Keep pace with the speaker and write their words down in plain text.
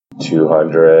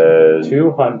200.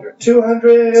 200.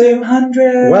 200.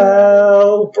 200.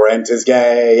 Well, Brent is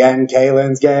gay, and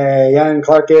Kaylin's gay, and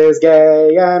Clark is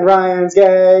gay, and Ryan's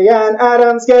gay, and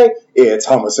Adam's gay. It's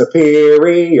Homo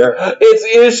Superior. It's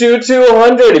issue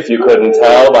 200, if you couldn't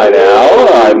tell by now.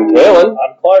 I'm Kaylin.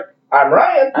 I'm Clark. I'm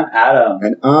Ryan. I'm Adam.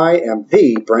 And I am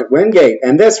the Brent Wingate.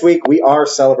 And this week we are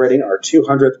celebrating our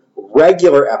 200th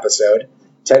regular episode.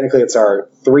 Technically, it's our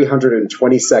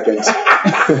 322nd.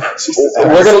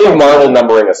 We're going to leave Marvel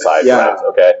numbering aside, friends,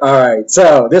 okay? All right.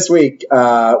 So this week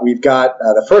we've got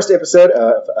the first episode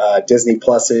of Disney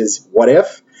Plus's What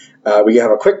If. We have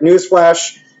a quick news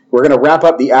flash. We're going to wrap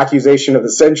up the accusation of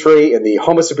the century in the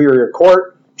Homo Superior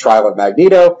Court, trial of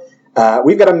Magneto.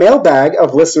 We've got a mailbag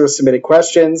of listener-submitted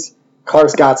questions.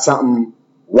 Clark's got something.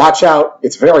 Watch out,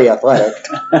 it's very athletic.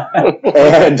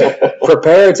 And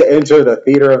prepare to enter the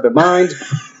theater of the mind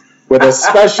with a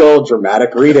special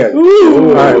dramatic reading.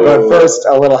 All right, but first,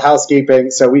 a little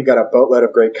housekeeping. So we've got a boatload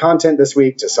of great content this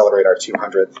week to celebrate our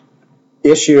 200th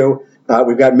issue.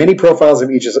 We've got many profiles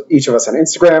of each of us on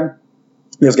Instagram.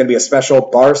 There's going to be a special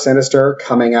Bar Sinister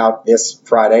coming out this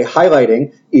Friday,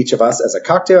 highlighting each of us as a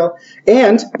cocktail.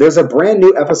 And there's a brand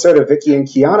new episode of Vicky and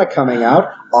Kiana coming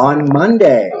out on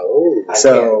Monday. Oh, I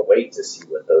can't wait to see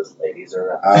what those ladies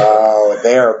are up to. Oh,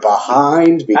 they're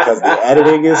behind because the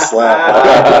editing is slow.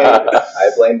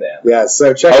 I blame them. Yeah,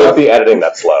 so check Oh, out it's the editing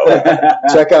that's slow.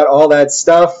 check out all that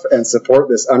stuff and support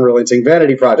this unrelenting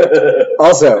vanity project.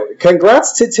 Also,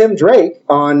 congrats to Tim Drake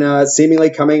on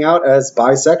seemingly coming out as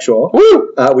bisexual.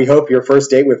 Woo! We hope your first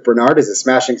date with Bernard is a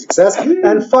smashing success,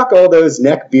 and fuck all those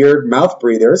neck, beard, mouth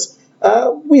breathers.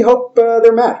 We hope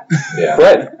they're mad. Yeah.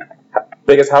 Brett,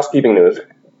 biggest housekeeping news.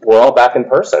 We're all back in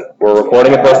person. We're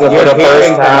recording in person for the first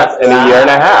time in a year and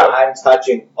a half. I'm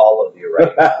touching all of you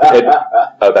right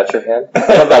now. Oh, that's your hand? I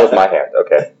thought that was my hand.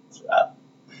 Okay.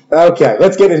 Okay,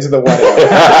 let's get into the what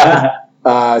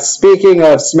if. Speaking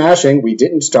of smashing, we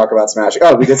didn't talk about smashing.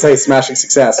 Oh, we did say smashing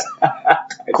success.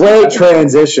 Great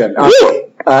transition.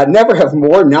 Never have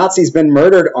more Nazis been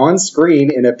murdered on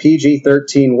screen in a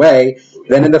PG-13 way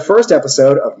than in the first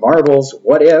episode of Marvel's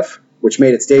What If, which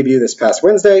made its debut this past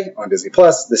Wednesday on Disney+.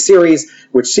 The series,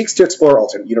 which seeks to explore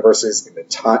alternate universes in the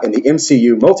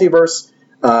MCU multiverse,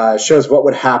 shows what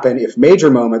would happen if major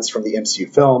moments from the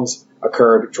MCU films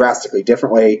occurred drastically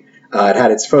differently. It had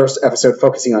its first episode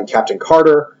focusing on Captain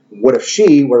Carter. What if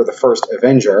she were the first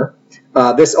Avenger?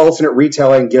 This alternate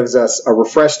retelling gives us a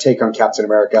refreshed take on Captain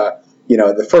America. You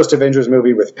know, the first Avengers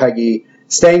movie with Peggy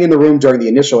staying in the room during the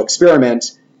initial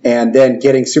experiment and then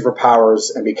getting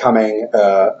superpowers and becoming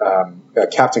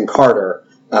Captain Carter.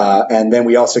 And then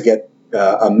we also get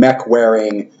a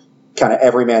mech-wearing kind of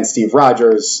everyman Steve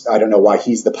Rogers. I don't know why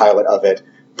he's the pilot of it,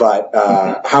 but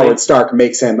Howard Stark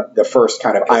makes him the first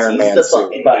kind of Iron Man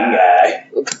suit. Guy.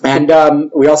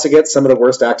 And we also get some of the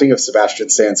worst acting of Sebastian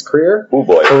Stan's career. Oh,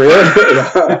 boy.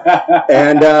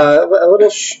 And a little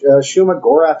Shuma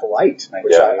Gorath light,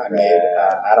 which I made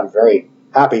Adam very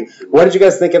happy. What did you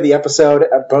guys think of the episode,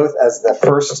 both as the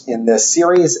first in this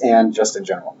series and just in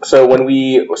general? So when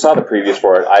we saw the previews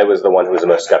for it, I was the one who was the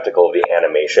most skeptical of the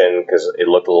animation because it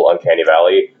looked a little uncanny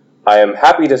valley. I am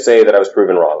happy to say that I was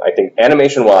proven wrong. I think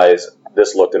animation-wise,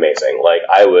 this looked amazing. Like,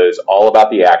 I was all about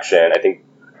the action. I think,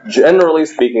 generally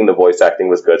speaking, the voice acting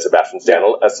was good, Sebastian Stan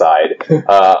aside.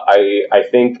 I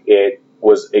think it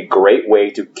was a great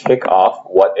way to kick off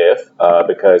What If,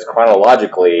 because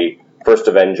chronologically, First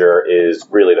Avenger is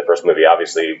really the first movie.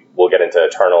 Obviously, we'll get into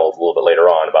Eternals a little bit later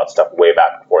on about stuff way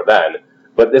back before then.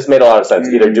 But this made a lot of sense.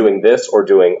 Either doing this or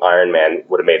doing Iron Man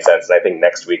would have made sense. And I think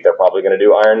next week they're probably going to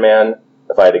do Iron Man,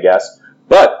 if I had to guess.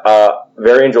 But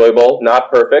very enjoyable. Not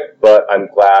perfect, but I'm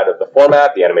glad of the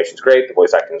format. The animation's great. The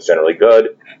voice acting is generally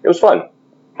good. It was fun.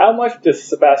 How much does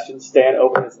Sebastian Stan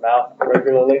open his mouth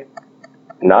regularly?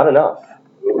 Not enough.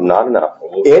 Not enough.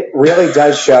 It really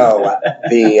does show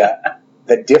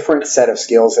the different set of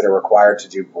skills that are required to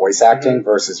do voice acting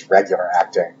versus regular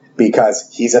acting. Because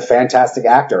he's a fantastic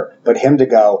actor, but him to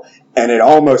go, and it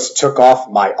almost took off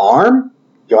my arm?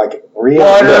 You're like, really?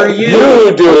 What are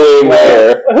you doing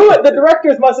there? The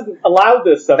directors must have allowed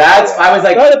this somehow. I was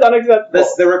like, that is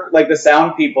unacceptable. The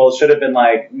sound people should have been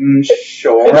like,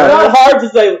 sure. It's not hard to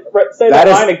say that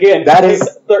line again. That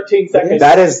is 13 seconds.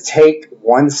 That is take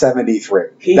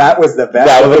 173. That was the best.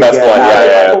 That was the best one.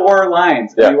 Yeah. 4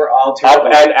 lines. Yeah. We were all terrible.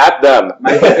 And at them.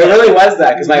 It really was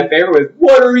that, because my favorite was,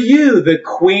 what are you, the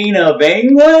Queen of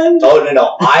England? Oh,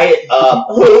 no.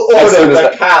 Who ordered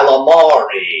the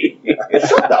calamari?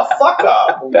 Shut the fuck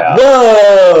up. Yeah.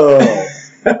 Whoa!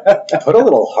 Put a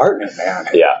little heart in it, man.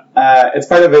 Yeah. It's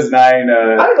part of his 9.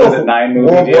 I don't Was know. it 9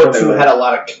 movie World deal? War II had a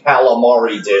lot of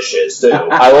calamari dishes too.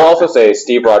 I will also say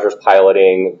Steve Rogers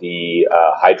piloting the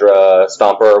Hydra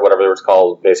Stomper, whatever it was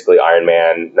called, basically Iron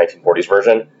Man 1940s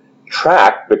version,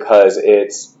 tracked because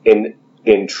it's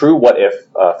in true what if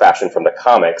fashion from the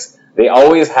comics. They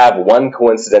always have one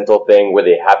coincidental thing where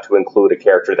they have to include a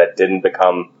character that didn't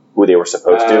become who they were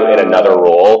supposed to in another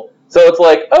role. So it's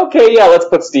like, okay, yeah, let's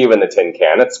put Steve in the tin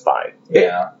can. It's fine.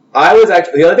 Yeah. I was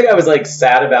actually, the other thing I was like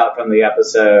sad about from the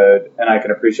episode, and I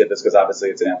can appreciate this because obviously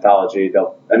it's an anthology.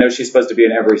 I know she's supposed to be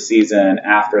in every season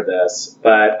after this,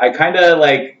 but I kind of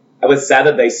like, I was sad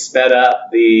that they sped up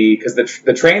because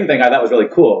the train thing I thought was really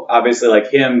cool. Obviously,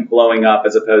 like him blowing up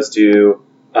as opposed to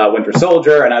Winter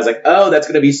Soldier, and I was like, oh, that's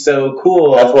going to be so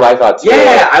cool. That's what I thought too.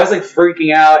 Yeah, I was like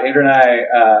freaking out. Andrew and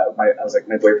I was like,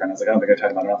 my boyfriend, I was like, I don't think I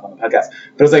talked about it enough on the podcast.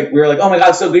 But it was like, we were like, oh my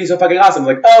god, so good, he's so fucking awesome. I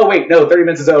was like, oh wait, no, 30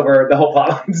 minutes is over, the whole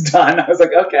plot line's done. I was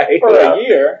like, okay. For a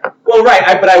year. Well,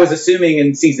 right, but I was assuming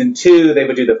in season 2 they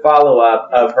would do the follow-up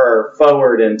of her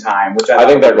forward in time, which I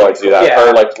think they're going to do that. Yeah.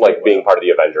 Her like being part of the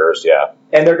Avengers, yeah.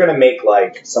 And they're going to make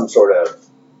like some sort of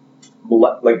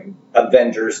like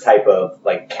Avengers type of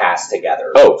like cast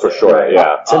together. Oh, for sure, Right.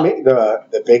 yeah. To me,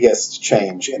 the biggest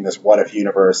change in this What If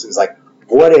universe is like,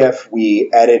 what if we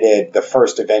edited the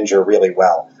first Avenger really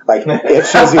well? Like, it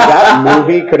shows you that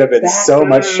movie could have been so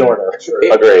much shorter.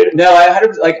 Agreed. No,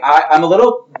 I'm a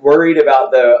little worried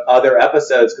about the other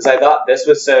episodes because I thought this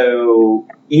was so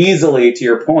easily, to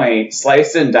your point,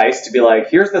 sliced and diced to be like,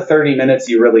 here's the 30 minutes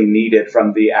you really needed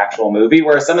from the actual movie,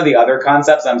 whereas some of the other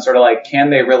concepts, I'm sort of like, can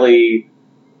they really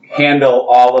handle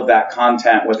all of that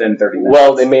content within 30 minutes?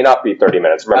 Well, they may not be 30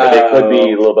 minutes. Remember, they could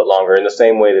be a little bit longer in the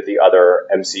same way that the other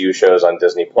MCU shows on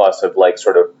Disney Plus have like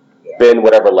sort of been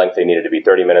whatever length they needed to be,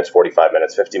 30 minutes, 45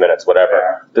 minutes, 50 minutes,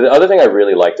 whatever. The other thing I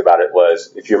really liked about it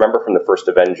was, if you remember from the first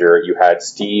Avenger, you had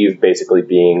Steve basically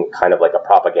being kind of like a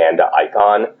propaganda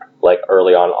icon. Like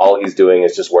early on, all he's doing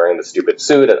is just wearing the stupid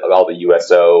suit at all the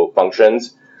USO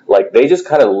functions. Like they just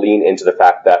kind of lean into the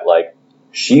fact that like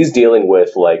she's dealing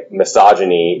with like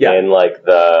misogyny in like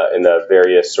in the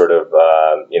various sort of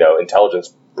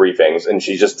intelligence briefings, and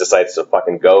she just decides to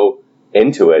fucking go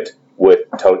into it with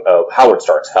Howard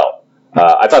Stark's help.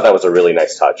 I thought that was a really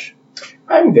nice touch.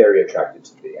 I'm very attracted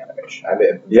to the animation. I'm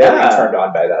very turned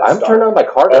on by that. I'm turned on by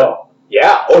Carter. Oh,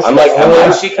 yeah. Oh, I'm like,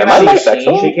 when she came am I out of the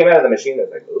bisexual? She came out of the machine. I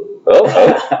was like, ooh. Oh,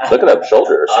 look at them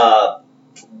shoulders.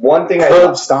 One thing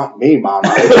Curb stomp me, mama.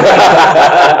 one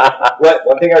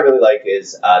thing I really like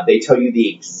is they tell you the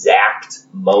exact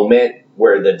moment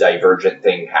where the Divergent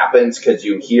thing happens because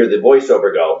you hear the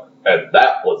voiceover go, and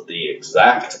that was the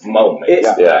exact moment.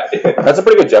 Yeah. That's a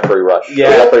pretty good Jeffrey Rush. Yeah,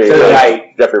 Jeffrey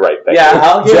Wright. Thank you.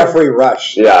 I'll give Jeffrey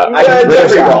Rush. Yeah. I can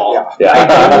Jeffrey Rush. Wall. Yeah. I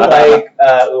do like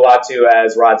Uatu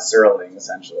as Rod Serling,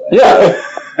 essentially. Yeah.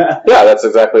 Yeah, that's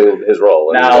exactly his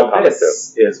role. In the Now, comic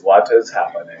this is what is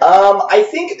happening. I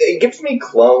think it gives me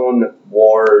Clone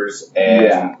Wars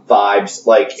and vibes.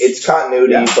 Like it's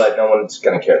continuity, but no one's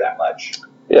going to care that much.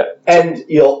 Yeah. And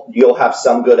you'll have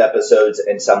some good episodes,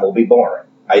 and some will be boring.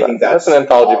 I think that's an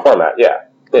anthology format. Yeah.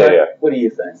 Yeah. What do you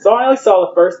think? So I only saw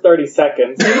the first 30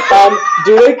 seconds. Do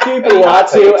they keep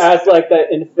Uatu as like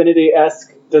that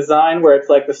Infinity-esque design where it's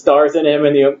like the stars in him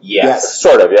and the... Yes.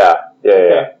 Sort of, yeah. Yeah.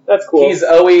 Okay, that's cool. He's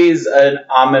always an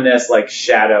ominous like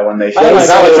shadow when they show I He's like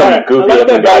not like that. some goofy I like looking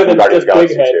that guy better from than Guardians of the just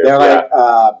Galaxy Big Head. 2. They're like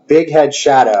Big Head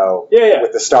Shadow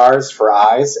with the stars for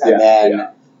eyes, and then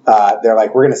they're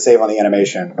like, we're going to save on the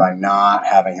animation by not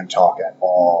having him talk at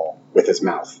all with his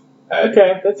mouth.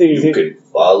 Okay, that's easy. You can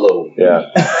follow me.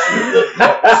 Yeah.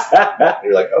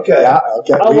 You're like, okay. Yeah,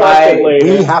 okay. I'll watch it later.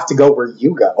 We have to go where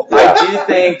you go. I do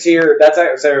think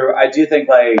I do think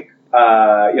like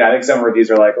I think some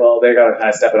reviews are like, well, they're gonna kind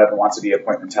of step it up and wants to be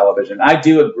appointment television. I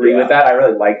do agree with that. I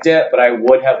really liked it, but I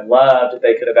would have loved if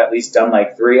they could have at least done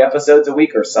like 3 episodes a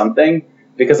week or something,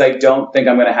 because I don't think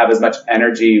I'm going to have as much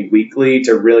energy weekly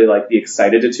to really like be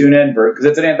excited to tune in because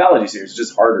it's an anthology series. It's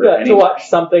just harder Yeah, anyway. to watch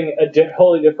something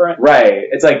wholly different. Right.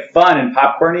 It's like fun and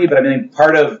popcorny, but I mean,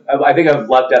 I think of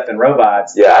Love, Death, and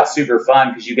Robots. Yeah. That's super fun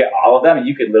because you get all of them and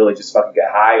you could literally just fucking get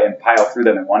high and pile through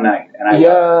them in one night. And I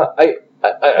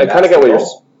kind of get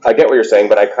what you're saying,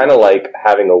 but I kind of like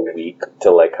having a week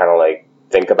to like kind of like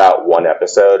think about one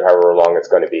episode, however long it's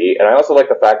going to be. And I also like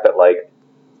the fact that like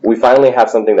we finally have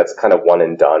something that's kind of one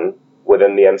and done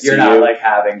within the MCU. You're not like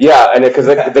having and because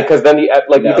then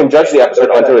you can judge the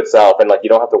episode unto itself, and like you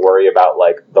don't have to worry about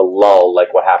like the lull,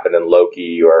 like what happened in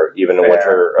Loki or even in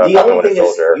Winter The only thing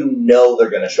Soldier. is, they're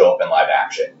going to show up in live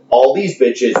action. All these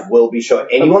bitches will be showing.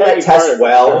 Anyone that tests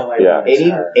well,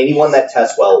 anyone that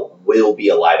tests well will be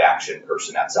a live action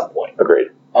person at some point. Agreed.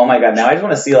 Oh my god! Now I just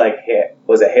want to see like,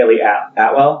 was it Haley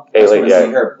Atwell? I just Haley, want to yeah.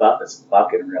 see her buff as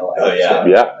fuck in real life. Oh, yeah.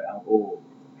 Yeah. Ooh.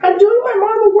 I'm doing my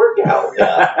Marvel workout.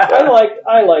 Yeah.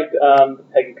 I liked the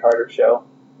Peggy Carter show.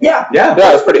 Yeah. Yeah, Yeah,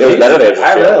 it was pretty. It was better than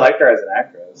I really liked her as an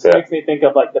actress. It makes me think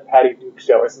of like the Patty Duke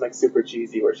show or something like super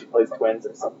cheesy where she plays twins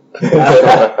or something.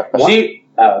 She.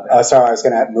 Oh, okay. Sorry, I was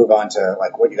going to move on to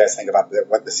like what you guys think about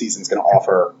what the season's going to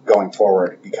offer going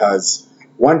forward. Because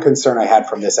one concern I had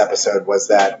from this episode was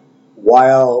that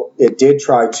while it did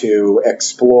try to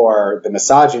explore the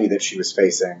misogyny that she was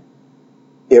facing,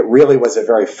 it really was a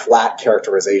very flat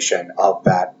characterization of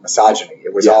that misogyny.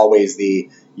 It was always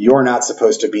you're not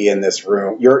supposed to be in this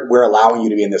room. We're allowing you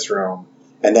to be in this room.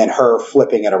 And then her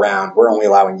flipping it around. We're only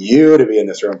allowing you to be in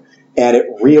this room. And it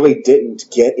really didn't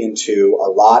get into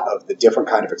a lot of the different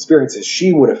kind of experiences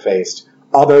she would have faced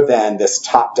other than this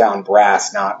top-down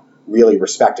brass not really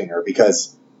respecting her.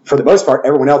 Because for the most part,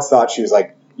 everyone else thought she was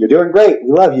like, you're doing great.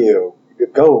 We love you.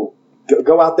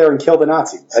 Go out there and kill the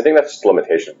Nazis. I think that's just a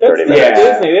limitation. That's 30 minutes.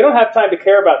 Disney. They don't have time to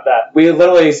care about that. We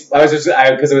literally,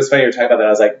 because it was funny you were talking about that, I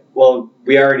was like, well,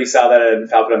 we already saw that in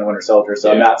Falcon and the Winter Soldier,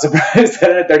 so I'm not surprised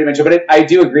that in a 30-minute show. But I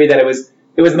do agree that it was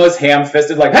the most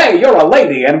ham-fisted, like, hey, you're a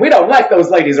lady, and we don't like those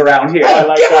ladies around here. I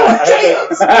like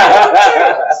that.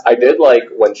 I did like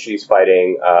when she's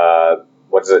fighting,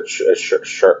 what is it,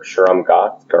 Shuma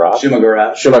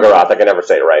Gorath. I can never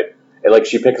say it right. And, like,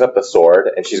 she picks up the sword,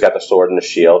 and she's got the sword and the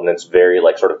shield, and it's very,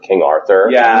 like, sort of King Arthur.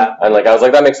 Yeah. And, like, I was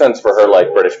like, that makes sense for her,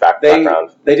 like, British background.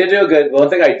 They did do a good,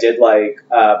 one thing I did like,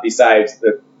 besides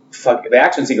the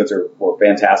action sequences were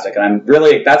fantastic, and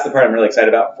that's the part I'm really excited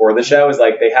about for the show, is,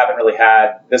 like, they haven't really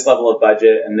had this level of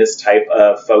budget and this type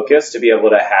of focus to be able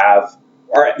to have,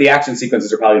 or the action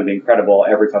sequences are probably going to be incredible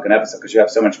every fucking episode, because you have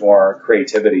so much more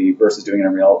creativity versus doing it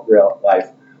in real life.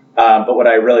 But what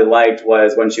I really liked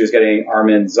was when she was getting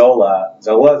Armin Zola,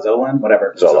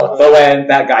 whatever. Zola. But when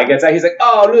that guy gets out, he's like,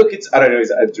 oh, look, I don't know,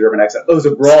 he's a German accent. Oh, it's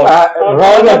a brawl.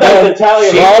 Wrong again.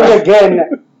 Italian. Wrong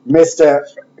again, Mr.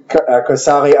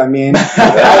 Kosari. I mean,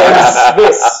 I am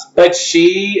Swiss. But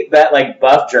that like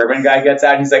buff German guy gets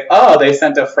out, and he's like, oh, they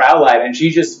sent a Fraulein, and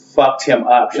she just fucked him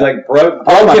up. She like broke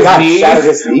my his God, knees. shattered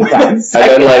his kneecaps.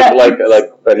 And then,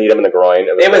 like, need him in the groin.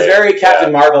 It was very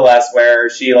Captain Marvel-esque, where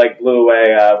she like blew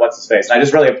away what's his face, and I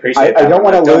just really appreciate that. I don't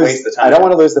want to lose. Waste the time. I don't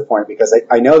want to lose the point because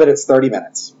I know that it's 30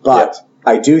 minutes, but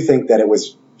I do think that it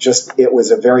was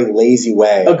a very lazy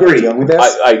way of dealing with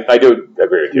this. I do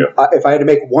agree with you. If I had to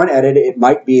make one edit, it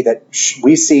might be that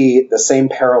we see the same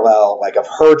parallel, like of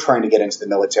her trying to get into the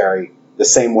military, the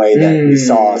same way that we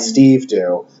saw Steve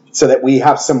do, so that we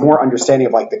have some more understanding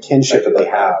of like the kinship that they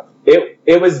have.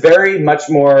 It was very much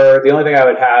more. The only thing I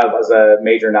would have as a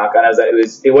major knock on it is that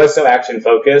it was so action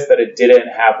focused that it didn't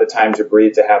have the time to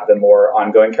breathe to have the more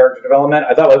ongoing character development.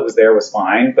 I thought what was there was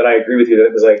fine, but I agree with you that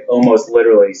it was like almost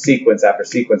literally sequence after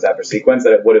sequence after sequence.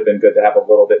 That it would have been good to have a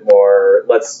little bit more.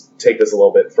 Let's take this a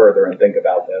little bit further and think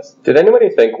about this. Did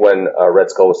anybody think when Red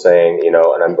Skull was saying,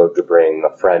 and I'm going to bring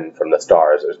a friend from the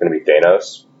stars, it was going to be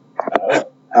Thanos?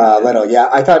 Leto, yeah,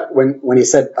 I thought when he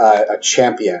said a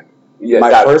champion. Yeah,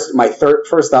 my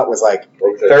first thought was like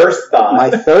First thought. My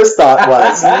first thought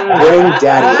was bring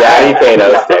Daddy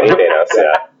Thanos,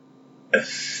 yeah.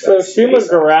 So Shuma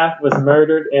Gorath was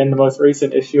murdered in the most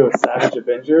recent issue of Savage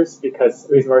Avengers because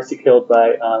he was mercy killed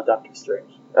by Doctor Strange.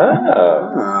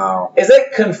 Oh. Is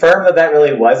it confirmed that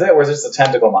really was it, or was it just a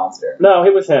tentacle monster? No,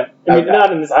 it was him. I mean, Okay.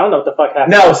 not in this. I don't know what the fuck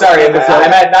happened. No, sorry, in the film. I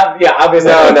meant not. Yeah,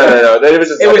 obviously. No. It was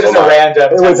just a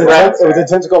random. It was tentacle a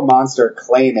tentacle monster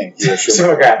claiming he was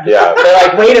Shuma. Okay. Yeah. They're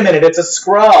like, wait a minute, it's a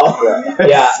Skrull.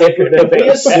 Yeah, if we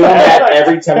assume that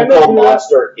every tentacle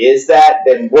monster is that,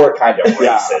 then we're kind of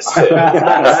racist too.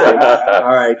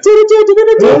 All right.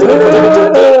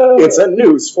 It's a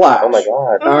news flash. Oh my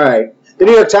god. All right. The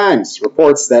New York Times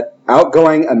reports that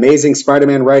outgoing Amazing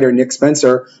Spider-Man writer Nick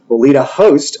Spencer will lead a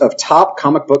host of top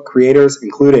comic book creators,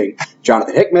 including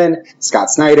Jonathan Hickman,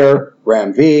 Scott Snyder,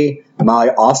 Ram V,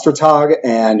 Amalia Ostertag,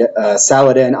 and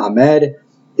Saladin Ahmed,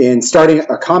 in starting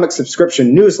a comic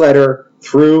subscription newsletter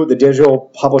through the digital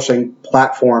publishing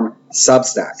platform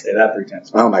Substack. Say that 3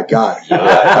 times. Oh my God.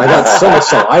 I got so much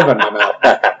saliva in my mouth.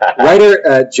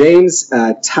 Writer James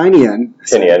Tynion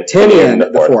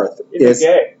the fourth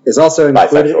is also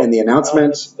included in the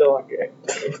announcement. Still gay.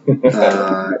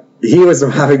 He was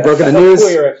having broken the news.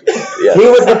 He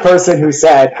was the person who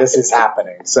said this is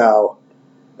happening. So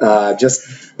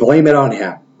just blame it on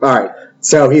him. All right.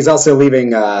 So he's also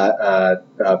leaving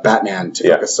Batman to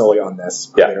focus solely on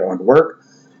this later on work.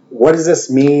 What does this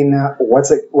mean? What's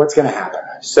going to happen?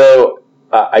 So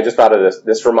I just thought of this.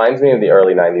 This reminds me of the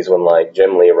early '90s when like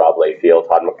Jim Lee, Rob Liefeld,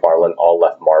 Todd McFarlane all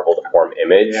left Marvel to form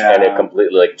Image, and it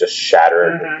completely like just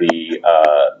shattered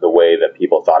the way that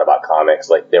people thought about comics.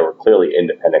 Like there were clearly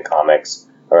independent comics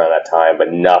around that time,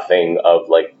 but nothing of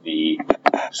like the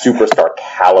superstar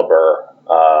caliber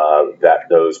that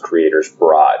those creators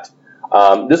brought.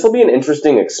 This will be an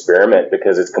interesting experiment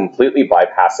because it's completely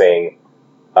bypassing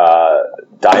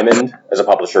Diamond as a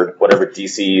publisher, whatever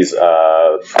DC's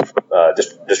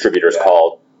distributor is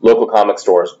called, local comic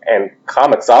stores, and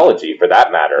Comixology for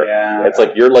that matter. Yeah. It's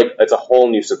like it's a whole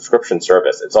new subscription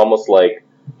service. It's almost like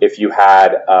if you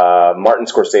had Martin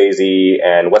Scorsese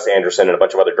and Wes Anderson and a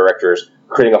bunch of other directors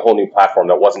creating a whole new platform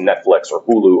that wasn't Netflix or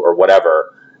Hulu or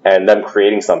whatever, and them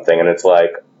creating something, and it's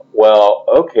like, well,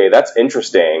 okay, that's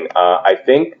interesting. I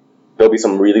think there'll be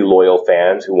some really loyal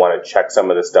fans who want to check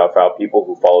some of this stuff out, people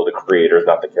who follow the creators,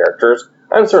 not the characters.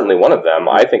 I'm certainly one of them.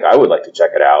 I think I would like to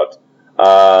check it out.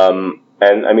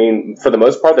 And, I mean, for the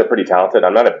most part, they're pretty talented.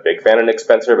 I'm not a big fan of Nick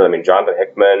Spencer, but, I mean, Jonathan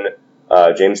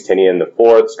Hickman, James Tynion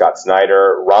IV, Scott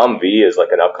Snyder, Ram V is,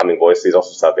 like, an upcoming voice. He's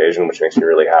also South Asian, which makes me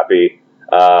really happy.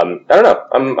 I don't know.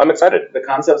 I'm excited. The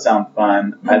concepts sound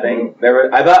fun. I think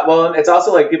it's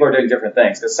also like people are doing different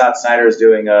things because Scott Snyder is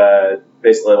doing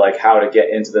basically like how to get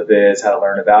into the biz, how to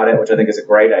learn about it, which I think is a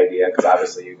great idea because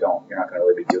obviously you're not going to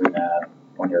really be doing that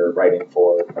when you're writing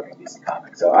for fucking DC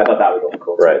Comics. So I thought that was really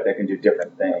cool. So Right. They can do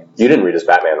different things. You didn't read his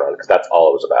Batman run because that's all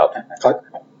it was about.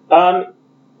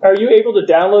 Are you able to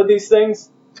download these things?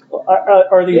 Or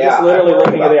are you just literally I heard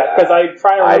looking at about it? Because I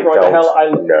try to remember what the hell I.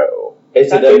 know.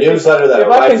 Is it a newsletter that if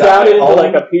I can arrives at download it my into home?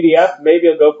 like a PDF, maybe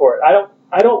I'll go for it.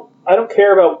 I don't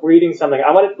care about reading something.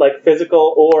 I want it like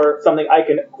physical or something I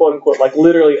can quote unquote like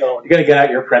literally own. You're gonna get out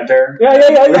your printer. Yeah.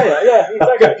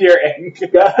 Exactly. If you're ink.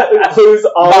 That includes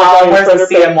all Mom, of my where's the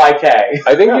printer CMYK?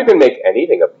 I think you can make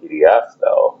anything a PDF,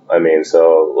 though. I mean,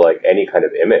 so, like, any kind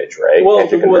of image, right? Well,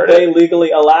 Can't you would convert they it?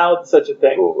 legally allow such a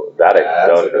thing? Ooh, that's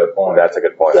a good point. That's a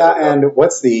good point. Yeah, and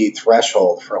what's the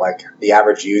threshold for like the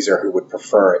average user who would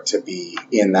prefer it to be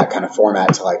in that kind of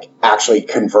format to like actually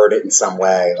convert it in some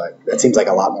way? Like that seems like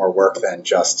a lot more work than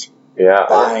just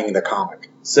buying the comic.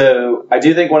 So I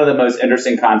do think one of the most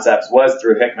interesting concepts was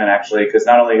through Hickman, actually, because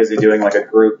not only is he doing like a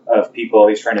group of people,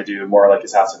 he's trying to do more like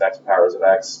his House of X, Powers of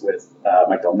X with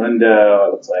Mike Del Mundo.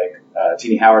 It looks like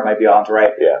Teenie Howard might be on to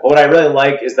write. Yeah. But what I really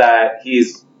like is that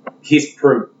he's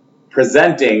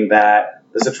presenting that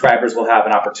the subscribers will have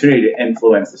an opportunity to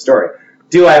influence the story.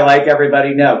 Do I like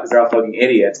everybody? No, because they're all fucking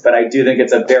idiots. But I do think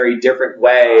it's a very different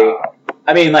way.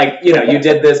 I mean, like, you know, you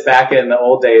did this back in the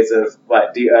old days of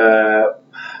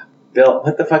Bill,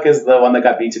 what the fuck is the one that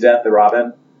got beat to death, the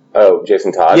Robin? Oh,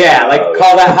 Jason Todd? Yeah, like,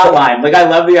 call that hotline. Like, I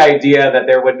love the idea that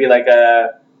there would be, like,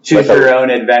 a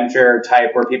choose-your-own-adventure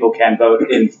type where people can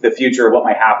vote in the future of what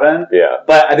might happen. Yeah.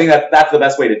 But I think that's the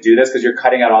best way to do this, because you're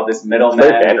cutting out all this middleman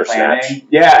planning.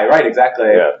 Yeah, right, exactly.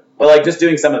 Yeah. But, like, just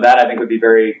doing some of that, I think, would be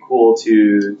very cool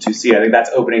to see. I think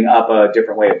that's opening up a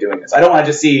different way of doing this. I don't want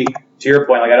to just see, to your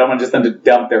point, like, I don't want just them to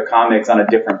dump their comics on a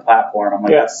different platform. I'm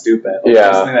like, that's stupid. Like,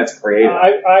 do something that's creative.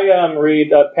 I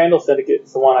read Pandal Syndicate.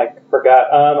 It's the one I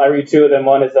forgot. I read two of them.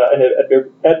 One is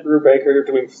Ed Brubaker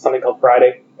doing something called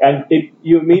Friday, and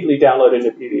you immediately download it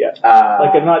into PDF.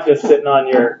 Like, it's not just sitting on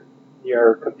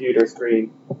your computer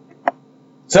screen.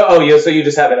 So you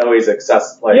just have it always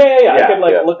accessible. Yeah. I could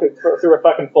look through a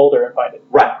fucking folder and find it.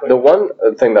 Right. The one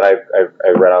thing that I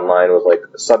read online was like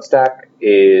Substack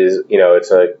is, you know, it's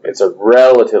a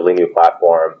relatively new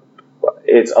platform.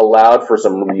 It's allowed for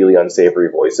some really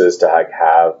unsavory voices to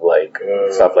have like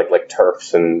stuff like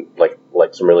TERFs and like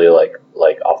some really like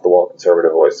off the wall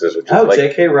conservative voices. Which is like,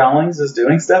 J.K. Rowling is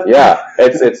doing stuff. Yeah,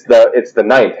 it's the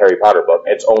 9th Harry Potter book.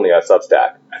 It's only on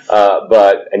Substack,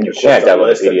 and you can't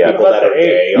download the PDF. That are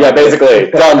gay. Yeah,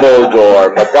 basically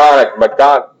Dumbledore,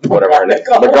 whatever her name,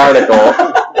 McGonagall.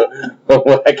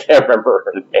 I can't remember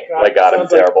her name. Oh my God, I'm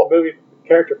terrible. Like a movie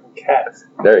character from Cats.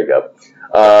 There you go.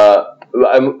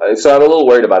 I'm a little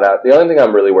worried about that. The only thing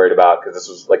I'm really worried about, because this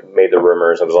was like made the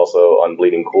rumors, I was also on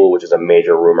Bleeding Cool, which is a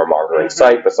major rumor mongering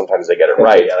site, but sometimes they get it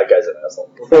right. Yeah, that guy's an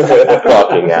asshole.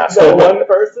 Fucking asshole. The one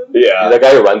person? Yeah. The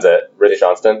guy who runs it, Rich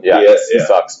Johnston. Yeah, he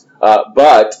sucks.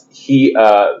 But he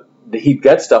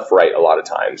gets stuff right a lot of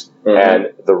times. Mm-hmm.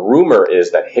 And the rumor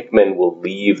is that Hickman will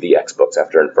leave the X books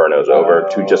after Inferno's over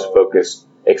to just focus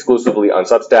exclusively on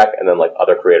Substack and then like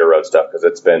other creator road stuff, because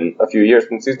it's been a few years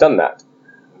since he's done that.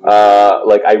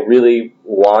 I really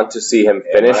want to see him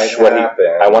finish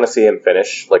I want to see him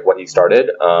finish like what he started.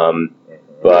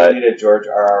 But you need a George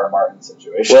R.R. Martin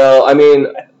situation. Well, I mean,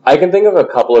 I can think of a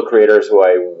couple of creators who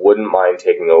I wouldn't mind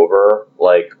taking over,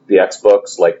 like the X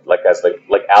books, like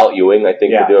Al Ewing. I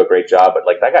think Yeah. could do a great job, but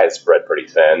like that guy's spread pretty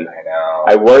thin. I know.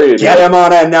 I worry. Get him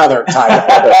on another title.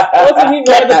 Wasn't he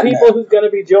one of the people who's going to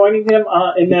be joining him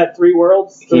in that Three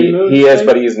Worlds, Three Moons? He is, thing?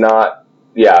 but he's not.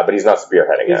 Yeah, but he's not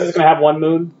spearheading He's it. just going to have one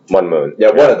moon. One moon.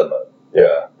 Yeah, one of them.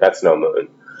 Yeah. That's no moon.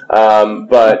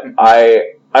 But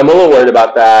I'm a little worried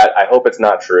about that. I hope it's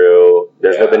not true.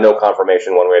 There's Yeah. been no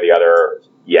confirmation one way or the other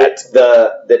yet.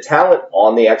 The talent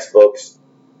on the X books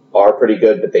are pretty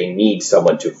good, but they need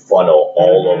someone to funnel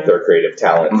all of their creative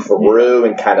talent through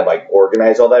and kind of like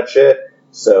organize all that shit.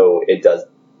 So it does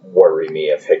worry me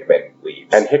if Hickman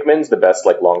leaves. And Hickman's the best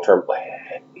like long-term.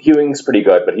 Ewing's pretty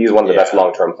good, but he's one of the best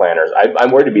long-term planners.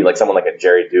 I'm worried to be like someone like a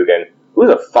Jerry Dugan, who's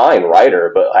a fine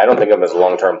writer, but I don't think of him as a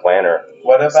long-term planner.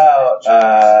 What about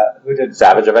who did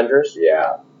Savage Avengers?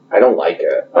 Yeah, I don't like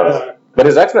it. But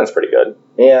his X-Men's pretty good.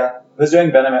 Yeah, Who's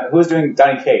doing Venom? Who's doing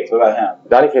Donny Cates? What about him?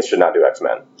 Donny Cates should not do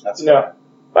X-Men. That's No.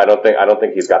 I don't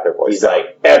think he's got their voice. he's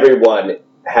like, everyone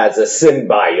has a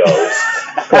symbiote.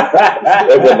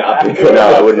 It would not be good.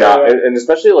 No, it would not. And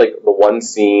especially like the one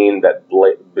scene that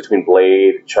between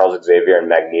Blade, Charles Xavier, and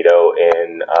Magneto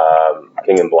in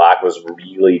King in Black was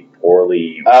really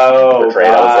poorly portrayed.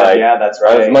 I was like, yeah, that's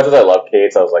right. as much as I love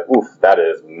Cates, I was like, oof, that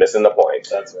is missing the point.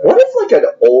 That's right. What if like an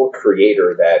old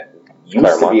creator that used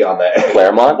to Claremont. be on the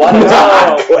Claremont? What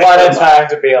a time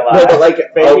to be alive. No, but like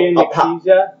Fabian a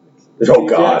Nicieza? oh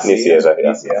god, Nicieza,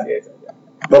 yeah. Nicieza.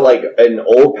 But like an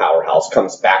old powerhouse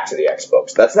comes back to the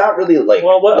Xbox. That's not really like.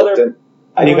 Well, what looked other-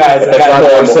 You guys, If I it's not got Graham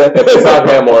Morrison. Morrison, if it's not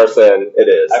Graham Morrison, It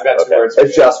is. I've got two Okay. words. For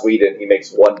It's Joss Whedon. He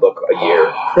makes one book a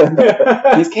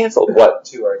year. he's canceled. What?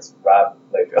 2 words. Rob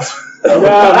Layfield.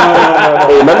 No.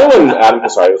 Hey, remember when Adam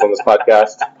Cassari was on this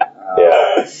podcast?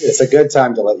 Yeah. It's a good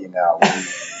time to let you know. We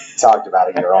talked about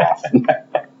it. You're off. You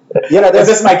know, Is there's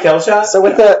this my kill shot? So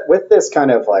with this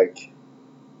kind of like,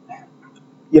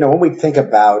 when we think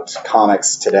about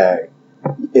comics today,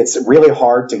 it's really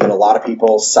hard to get a lot of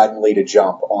people suddenly to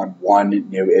jump on one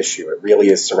new issue. It really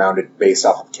is surrounded based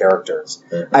off of characters.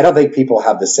 Mm-hmm. I don't think people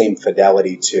have the same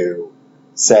fidelity to,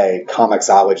 say,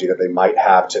 Comixology that they might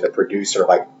have to the producer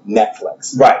like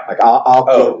Netflix. Right. Like I'll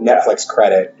Oh, give Netflix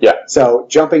credit. Yeah. So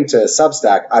jumping to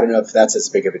Substack, I don't know if that's as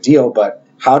big of a deal, but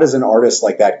how does an artist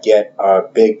like that get a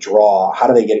big draw? How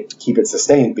do they keep it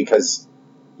sustained? Because,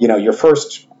 your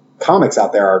first comics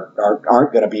out there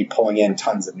aren't going to be pulling in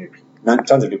tons of new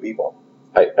people.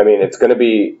 I mean, it's going to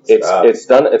be it's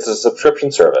a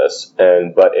subscription service,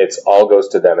 but it's all goes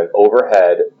to them. And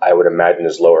overhead, I would imagine,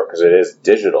 is lower because it is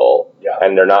digital,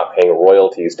 and they're not paying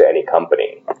royalties to any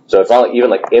company. So it's not even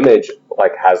like Image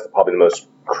has probably the most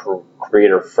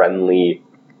creator friendly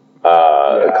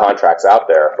contracts out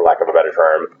there, for lack of a better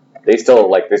term. They still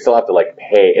have to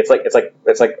pay. It's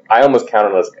like I almost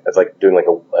count it as like doing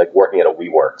like working at a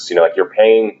WeWorks. You're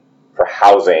paying for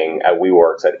housing at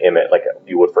WeWorks at Image, like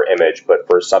you would for Image, but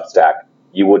for Substack,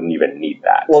 you wouldn't even need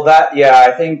that. Well,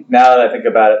 I think now that I think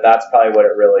about it, that's probably what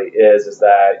it really is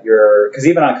that because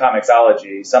even on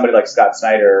Comixology, somebody like Scott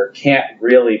Snyder can't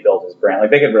really build his brand.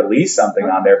 Like they could release something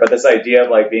on there, but this idea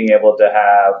of being able to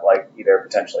have either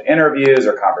potentially interviews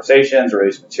or conversations or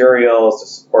release materials to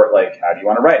support how do you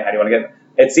want to write and how do you want to get.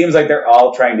 It seems like they're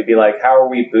all trying to be how are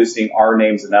we boosting our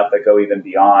names enough that go even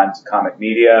beyond comic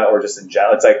media or just in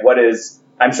general. It's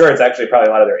I'm sure it's actually probably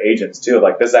a lot of their agents too.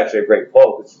 This is actually a great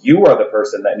pull because you are the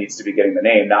person that needs to be getting the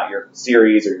name, not your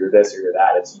series or your this or your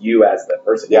that. It's you as the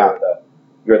person. Yeah.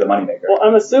 You're the moneymaker. Well,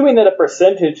 I'm assuming that a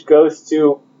percentage goes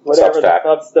to whatever Substack.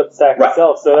 the Substack Right.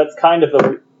 itself. So that's kind of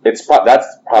the. That's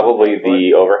probably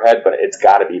the overhead, but it's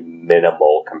got to be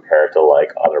minimal compared to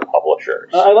other publishers.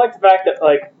 I like the fact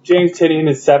that James Tynion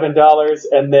is $7,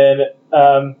 and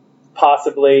then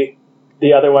possibly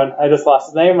the other one. I just lost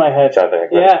his name in my head. Jonathan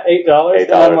Hickman. Yeah, $8.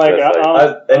 And I'm like,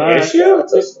 an issue?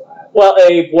 Well,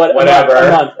 Whatever.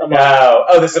 A month.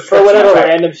 Oh, the subscription. For whatever Right.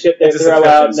 random shit they It's a throw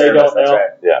out and they subscription don't service, know.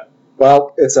 that's right.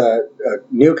 Well, it's a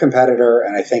new competitor,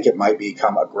 and I think it might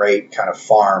become a great kind of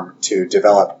farm to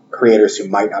develop creators who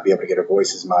might not be able to get a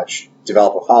voice as much,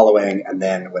 develop a following, and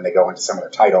then when they go into some of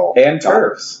their title. And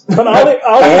turfs. But all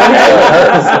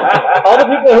the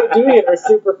people who are doing it are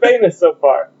super famous so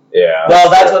far. Yeah. Well,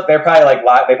 that's what they're probably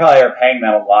they probably are paying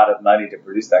them a lot of money to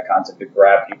produce that content to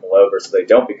grab people over so they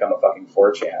don't become a fucking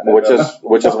 4chan.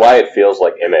 Which is why it feels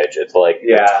like Image. It's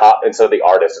the top, instead of the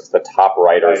artists, it's the top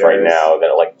writers right now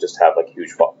that just have huge,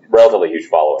 relatively huge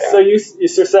following. So you're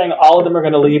saying all of them are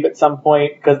going to leave at some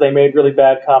point because they made really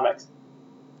bad comics?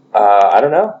 I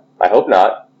don't know. I hope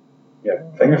not. Yeah,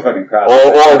 fingers fucking crossed.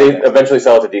 Or they eventually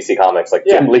sell it to DC Comics like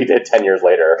Jim Lee did 10 years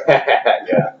later.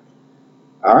 Yeah.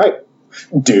 All right.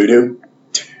 Doo-doo.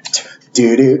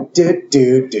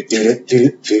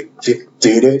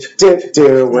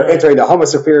 Do-do-do-do-do-do-do-do-do-do-do. We're entering the Homo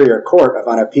Superior Court of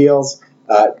Unappeals.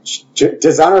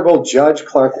 Dishonorable Judge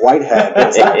Clark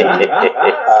Whitehead.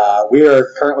 We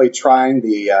are currently trying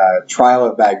the trial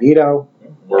of Magneto,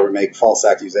 where we make false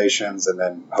accusations and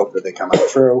then hope that they come out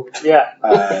true. Yeah.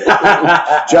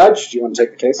 Judge, do you want to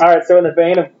take the case? All right, so in the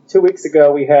vein of 2 weeks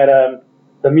ago, we had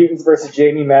the Mutants versus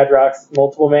Jamie Madrox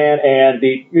Multiple Man, and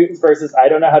the Mutants versus, I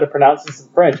don't know how to pronounce this in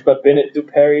French, but Bennett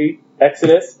Duperry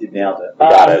Exodus. You nailed it.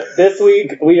 Got it. This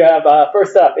week, we have,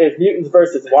 first up is Mutants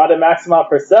versus Wanda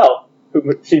Maximoff herself,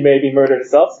 who she may be murdered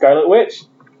herself, Scarlet Witch.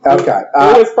 Okay.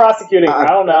 Who is prosecuting? I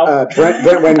don't know.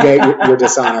 Brent Wingate, your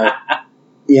dishonor.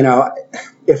 You know,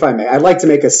 if I may, I'd like to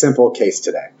make a simple case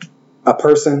today. A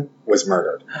person was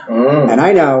murdered. And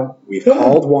I know we've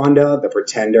called Wanda the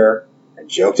Pretender and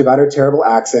joked about her terrible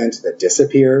accent that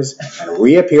disappears and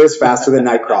reappears faster than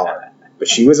Nightcrawler. But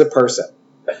she was a person.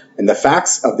 And the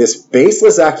facts of this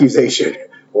baseless accusation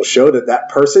will show that that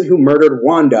person who murdered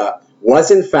Wanda was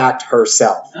in fact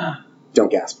herself. Don't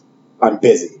gasp. I'm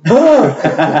busy. All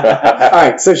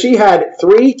right, so she had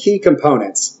 3 key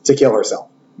components to kill herself.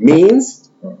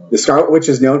 Means, the Scarlet Witch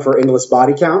is known for endless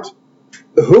body count.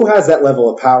 Who has that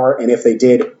level of power? And if they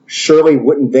did, surely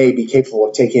wouldn't they be capable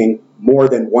of taking more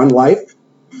than one life?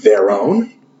 Their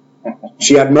own?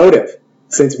 She had motive.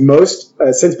 Since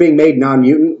being made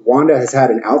non-mutant, Wanda has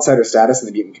had an outsider status in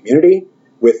the mutant community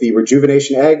with the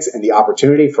rejuvenation eggs and the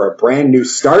opportunity for a brand new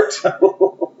start.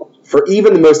 For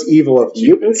even the most evil of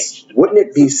mutants, wouldn't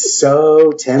it be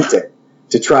so tempting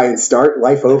to try and start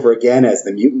life over again as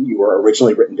the mutant you were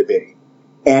originally written to be?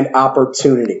 And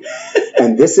opportunity.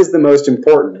 And this is the most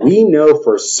important. We know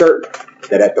for certain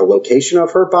that at the location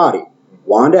of her body,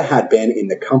 Wanda had been in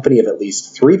the company of at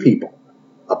least 3 people.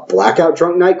 A blackout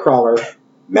drunk Nightcrawler,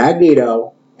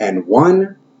 Magneto, and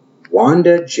one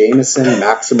Wanda Jameson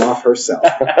Maximoff herself.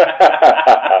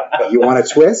 You want a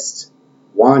twist?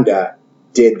 Wanda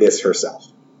did this herself.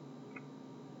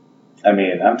 I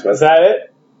mean, I'm Is twisted. that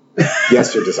it?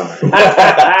 Yes, your dishonor. So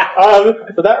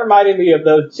that reminded me of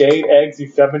those jade eggs you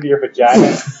shove into your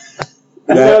vagina.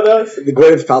 You know those? The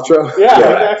Gwyneth Paltrow? Yeah,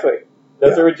 exactly.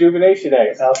 Those are rejuvenation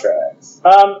eggs. Ultra eggs.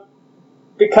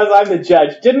 Because I'm the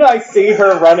judge, didn't I see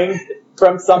her running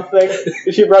from something?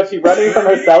 Is she running from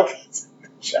herself?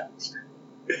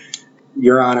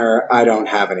 Your Honor, I don't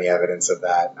have any evidence of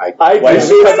that. I do Wait,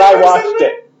 because I watched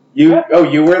it. You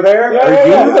were there? Yeah, Are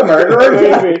yeah, you the murderer?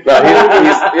 Maybe. No,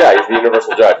 he's the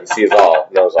universal judge. He sees all,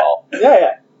 knows all.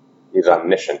 Yeah. He's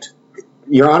omniscient.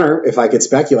 Your Honor, if I could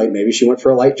speculate, maybe she went for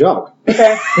a light jog.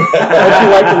 Okay. Would you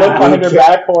like to look behind her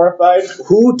back horrified?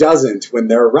 Who doesn't when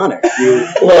they're running?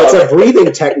 It's a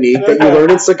breathing technique that you learn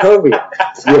in Sokovia.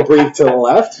 You breathe to the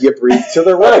left, you breathe to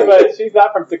the right. But she's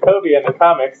not from Sokovia in the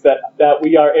comics that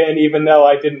we are in, even though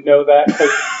I didn't know that, because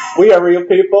we are real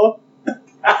people.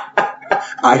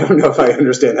 I don't know if I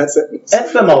understand that sentence.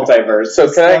 That's the multiverse.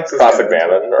 So can I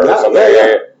cross-examine or something?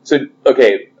 Yeah. So,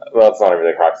 okay, well, it's not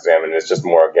really cross-examine. It's just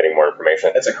more getting more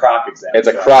information. It's a croc exam. It's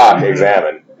a croc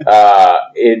examine.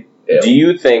 Do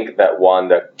you think that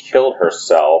Wanda killed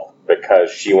herself because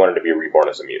she wanted to be reborn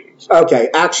as a mutant? Okay,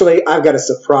 actually, I've got a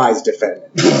surprise defendant.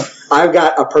 I've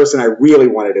got a person I really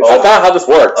wanted to That's not how this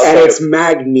works. and it's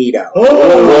Magneto. Whoa.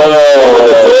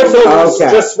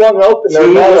 Okay. Just swung open. He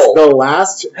was the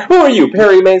last. Who are you,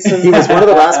 Perry Mason? He was one of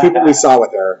the last people we saw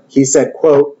with her. He said,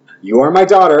 quote, "You are my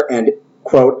daughter," and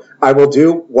quote, "I will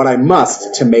do what I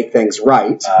must to make things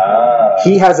right."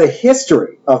 He has a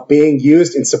history of being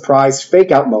used in surprise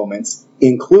fake-out moments,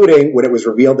 including when it was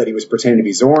revealed that he was pretending to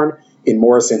be Zorn in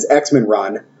Morrison's X-Men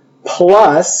run,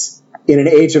 plus in an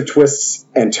age of twists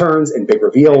and turns and big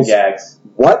reveals. Gags.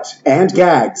 What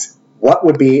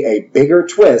would be a bigger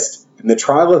twist than the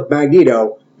trial of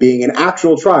Magneto being an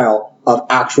actual trial of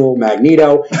actual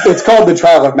Magneto? It's called the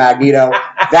trial of Magneto.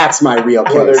 That's my real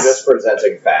case. Where they're just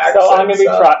presenting facts. So I'm going to be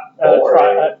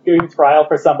and doing trial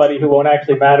for somebody who won't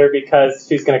actually matter because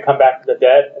she's going to come back from the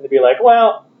dead and be like,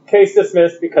 well, case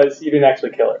dismissed because you didn't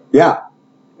actually kill her. Yeah.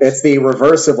 It's the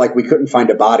reverse of like we couldn't find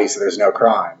a body so there's no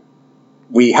crime.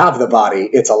 We have the body,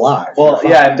 it's alive. Well,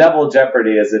 yeah, double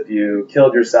jeopardy is if you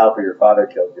killed yourself or your father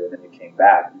killed you and then you came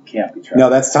back, you can't be tried. No,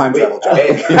 that's time travel, John.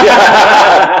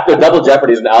 The double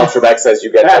jeopardy is when Alex Trebek says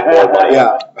you get more money.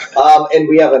 Yeah. And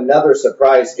we have another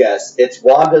surprise guest. It's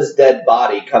Wanda's dead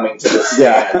body coming to the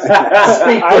stand. Speak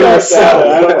I for don't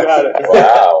yourself. got it.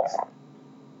 Wow.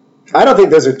 I don't think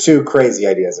those are two crazy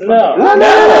ideas. No.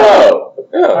 No.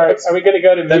 All right, are we going to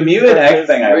go to The mutant egg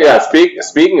thing I Yeah,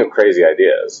 speaking of crazy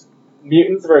ideas,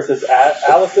 Mutants versus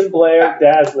Allison Blair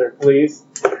Dazzler, please.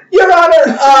 Your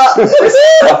Honor, this is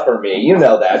tough for me. You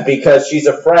know that because she's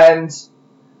a friend. Is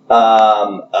there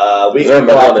a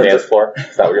member on the dance floor?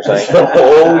 Is that what you're saying?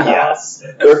 Oh yes,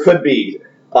 there could be.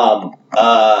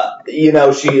 She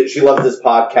loves this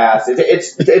podcast.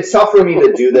 It's tough for me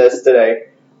to do this today,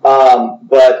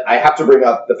 but I have to bring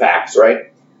up the facts,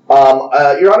 right?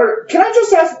 Your Honor, can I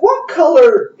just ask what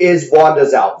color is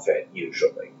Wanda's outfit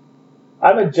usually?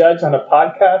 I'm a judge on a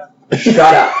podcast.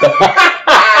 Shut up.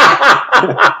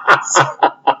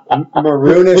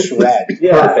 Maroonish red.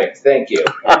 Yeah. Perfect, thank you.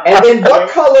 And then what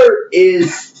color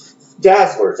is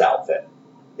Dazzler's outfit?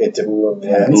 It's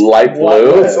Light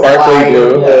blue, Light sparkly Light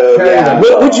blue. blue, yeah.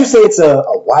 Would you say it's a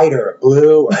white or a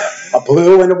blue, or a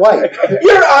blue and a white?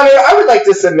 Your Honor, I would like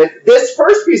to submit this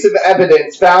first piece of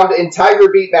evidence found in Tiger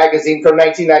Beat magazine from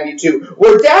 1992,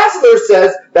 where Dazzler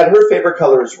says that her favorite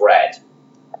color is red.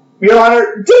 Your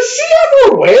Honor, does she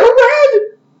ever wear red?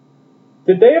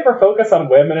 Did they ever focus on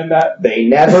women in that? They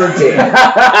never did.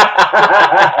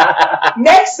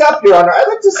 Next up, Your Honor, I'd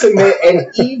like to submit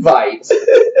an Evite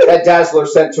that Dazzler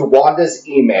sent to Wanda's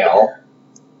email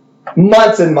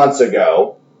months and months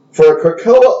ago for a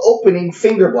Krakoa opening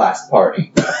finger blast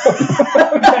party. On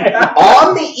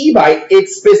the Evite, it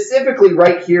specifically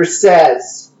right here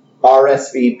says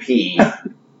RSVP.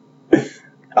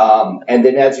 And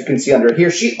then as you can see under here,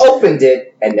 she opened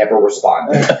it and never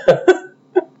responded.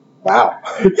 Wow.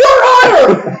 Your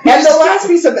Honor! And the last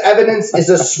piece of evidence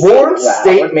is a sworn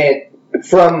statement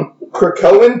from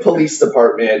Krakoan Police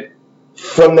Department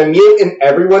from the mutant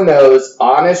everyone knows,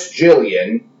 Honest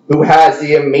Jillian, who has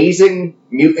the amazing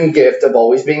mutant gift of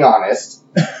always being honest.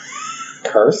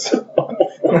 Curse?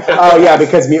 Oh, yeah,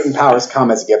 because mutant powers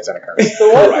come as a gift and a curse.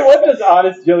 So what does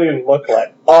Honest Jillian look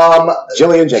like?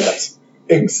 Jillian Jacobs.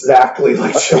 Exactly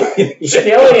like Jillian.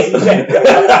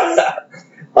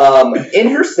 In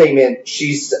her statement,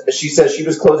 she says she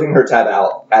was closing her tab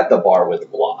out at the bar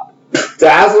with Blob.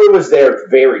 Dazzler was there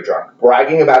very drunk,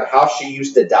 bragging about how she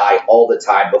used to die all the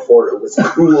time before it was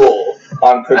cool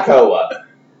on Krakoa.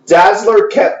 Dazzler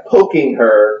kept poking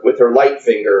her with her light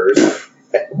fingers.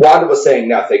 Wanda was saying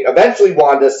nothing. Eventually,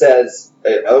 Wanda says,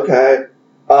 okay.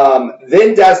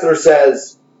 Then Dazzler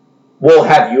says, well,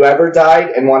 have you ever died?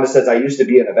 And Wanda says, I used to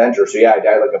be an Avenger, so yeah, I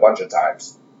died like a bunch of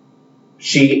times.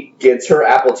 She gets her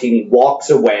appletini, walks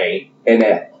away in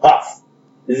a huff.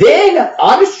 Then,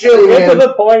 Honest Jillian... Get to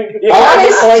the point.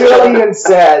 Honest Jillian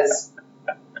says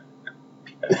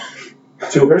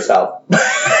to herself...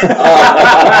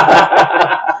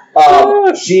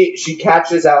 she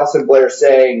catches Allison Blair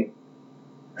saying,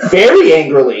 very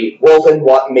angrily, well then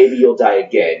what, maybe you'll die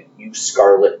again, you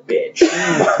scarlet bitch. Your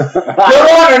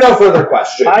Honor, no further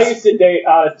questions. I used to date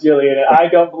Honest Jillian, and I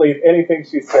don't believe anything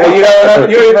she said. You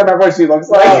don't even remember what she looks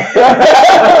like.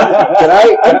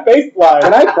 I'm face blind.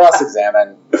 Can I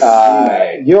cross-examine?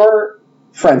 You're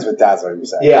friends with Dazzler, you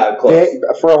said? Yeah, close.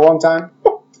 For a long time?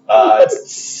 I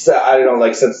don't know,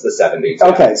 like since the 70s.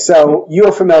 Okay, so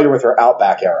you're familiar with her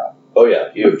Outback era. Oh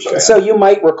yeah, huge. Yeah. So you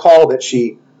might recall that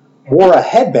she wore a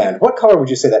headband. What color would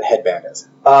you say that headband is?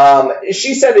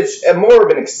 She said it's more of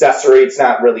an accessory. It's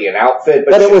not really an outfit,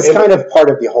 but it was kind of part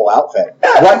of the whole outfit.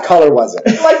 What color was it?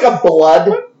 Like a blood.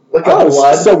 Like a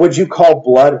blood. So would you call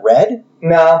blood red?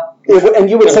 No. And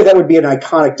you would say that would be an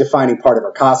iconic defining part of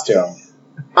her costume.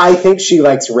 I think she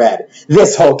likes red.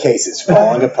 This whole case is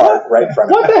falling apart right in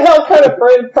front of me. What the hell kind of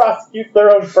friend prosecutes their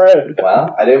own friend?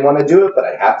 Well, I didn't want to do it, but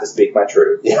I have to speak my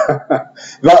truth. Yeah.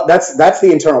 Well, that's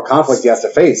the internal conflict he has to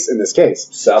face in this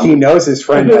case. He knows his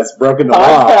friend has broken the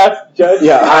law. Judge.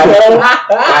 Yeah,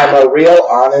 I'm a real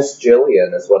honest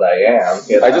Jillian, is what I am.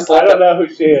 You know? I don't know who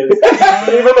she is,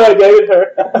 even though I dated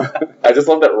her. I just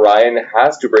love that Ryan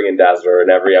has to bring in Dazzler in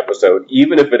every episode,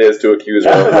 even if it is to accuse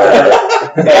her of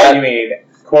murder. Yeah, you mean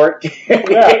court?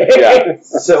 Yeah.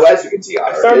 So as you can see,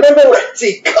 Honor, So it's remember-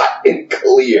 pretty cut and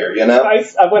clear, you know?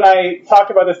 When I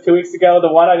talked about this 2 weeks ago, the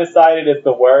one I decided is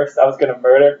the worst I was going to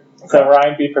murder. So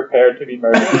Ryan, be prepared to be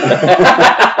murdered.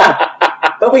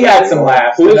 But we had some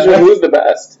laughs. Who's the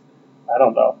best? I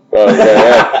don't know.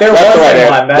 Yeah. There That's was the right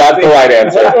one. That's the right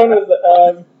Which answer. one was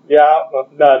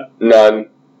none. None.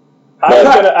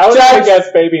 I was Judge. gonna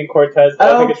guess Baby and Cortez, but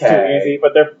I think it's too Okay. easy.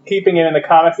 But they're keeping it in the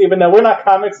comics, even though we're not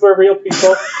comics, we're real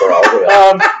people. We're all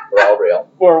real. We're all real.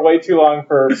 For way too long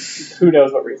for who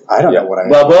knows what reason. I don't know what I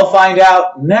Well, we'll find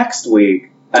out next week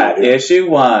at issue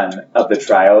 1 of the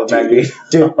Trial of Magneto.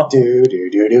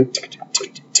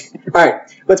 All right,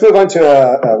 let's move on to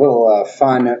a little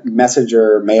fun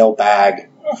messenger mailbag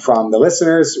from the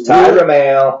listeners. Tyra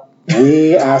Mail.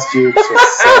 We asked you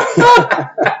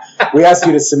to we asked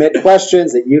you to submit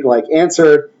questions that you'd like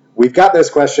answered. We've got those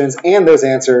questions and those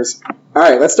answers. All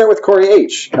right, let's start with Corey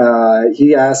H.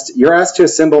 He asked, you're asked to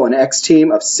assemble an X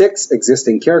team of 6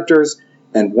 existing characters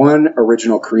and 1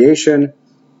 original creation.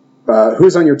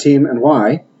 Who's on your team and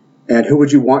why? And who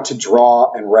would you want to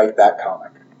draw and write that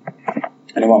comic?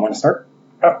 Anyone want to start?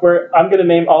 I'm going to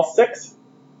name all 6.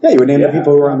 Yeah, you would name the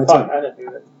people who are on the team. I didn't do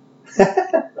that.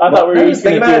 I thought we were each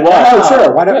going to do one. Oh,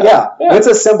 sure. Why not? Yeah. Let's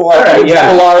assemble our All right,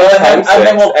 yeah. Polaris And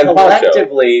then we'll and Poncho.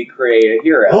 collectively create a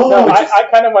hero. No, I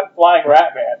kind of went Flying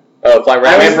Ratman. Oh, Flying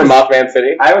Ratman from Mothman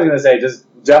City? I was going to say just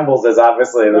Jumbles is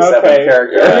obviously the 7th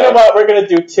character. Yeah. You know what? We're going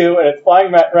to do 2, and it's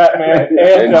Flying Ratman and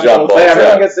And Jumbles. Jumbles. But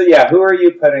everyone gets to, who are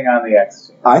you putting on the X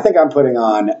team? I think I'm putting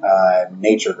on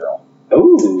Nature Girl.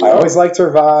 Ooh. I always liked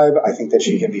her vibe. I think that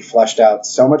she can be fleshed out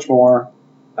so much more.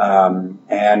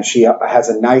 And she has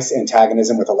a nice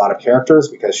antagonism with a lot of characters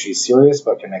because she's serious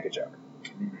but can make a joke.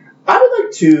 I would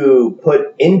like to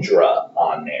put Indra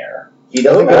on there. He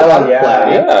doesn't get a lot of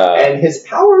play, and his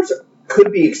powers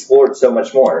could be explored so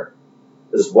much more,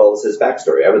 as well as his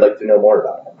backstory. I would like to know more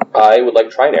about him. I would like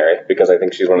Trinary, because I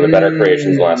think she's one of the better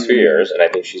creations in the last few years, and I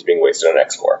think she's being wasted on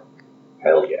X-Core.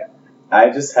 Hell yeah.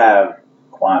 I just have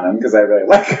Quantum because I really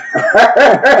like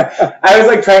her. I was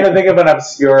like trying to think of an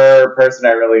obscure person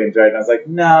I really enjoyed, and I was like,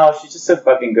 no, she's just so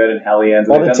fucking good in Hellions.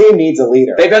 Well, the team needs a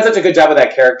leader. They've done such a good job with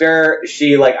that character.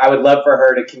 I would love for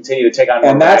her to continue to take on more.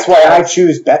 And that's why I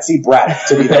choose Betsy Braddock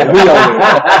to be the real leader.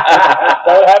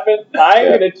 So what happened?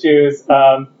 I'm going to choose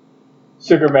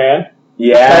Sugar Man.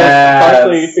 Yeah.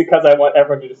 Partially because I want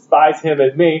everyone to despise him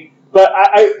as me. But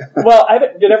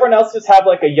did everyone else just have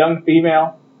like a young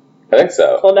female? I think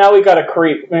so. Well, now we got a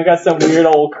creep. We got some weird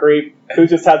old creep who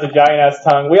just has a giant ass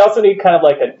tongue. We also need kind of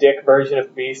like a dick version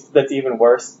of Beast that's even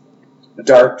worse.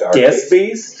 Dark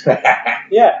Beast?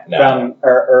 Yeah. From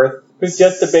Earth. Who's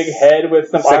just a big head with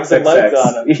some arms and legs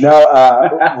on him.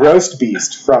 No, Roast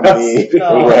Beast from the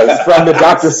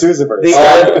Dr. Seussverse. The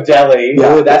Earth Deli.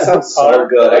 Yeah. Ooh, that sounds so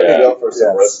good. I could go for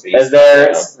some roast beef. Is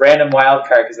there random wild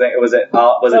card? Because was it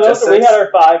just 6? We had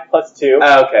our 5 plus 2.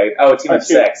 Oh, okay. Oh, a team of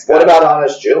 6. What about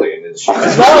Honest Julian? Is she?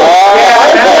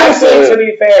 Actually, to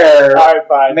be fair, All right,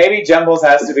 fine. maybe Jumbles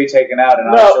has to be taken out. And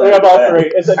No, we have all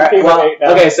 3. It's a team of 8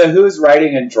 now. Okay, so who's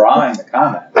writing and drawing the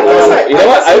comic? You know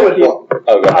what? I would.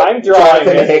 Oh, go ahead. I'm drawing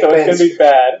Jonathan it, so it's going to be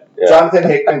bad. Yeah. Jonathan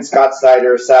Hickman, Scott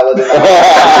Snyder, Saladin.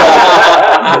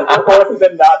 Forcing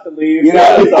them not to leave. You know,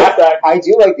 I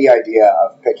do like the idea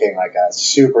of picking like a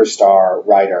superstar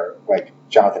writer like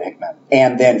Jonathan Hickman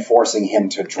and then forcing him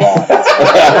to draw.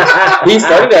 He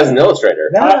started as an illustrator.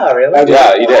 No, really?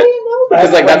 Yeah, he did.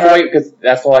 Because Because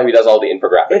that's why he does all the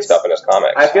infographic stuff in his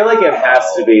comics. I feel like it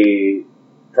has to be,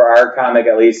 for our comic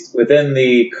at least, within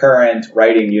the current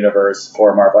writing universe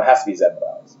for Marvel, it has to be Zeb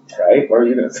Wells, right? What were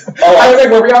you going to say? Oh, I was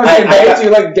like, were we on the same page?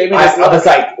 You like gave me this I was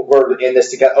like, we're in this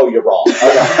together. Oh, you're wrong. Okay.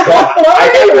 I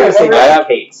thought you were going to say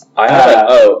Kate.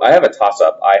 I have a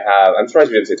toss-up. I'm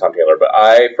surprised you didn't say Tom Taylor, but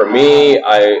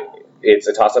it's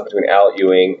a toss-up between Al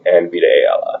Ewing and Vita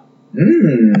Ayala.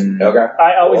 Okay.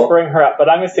 I always bring her up, but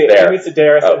I'm going to say Amy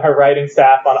Sedaris and her writing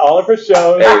staff on all of her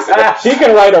shows. She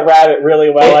can write a rabbit really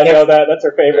well. I know that. That's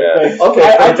her favorite thing.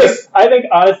 Okay. I think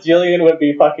Honest Jillian would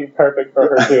be fucking perfect for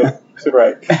her to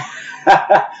write.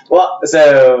 Well,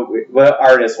 so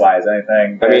artist-wise,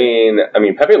 anything? I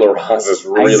mean, Pepe Larraz is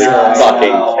really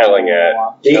fucking killing it.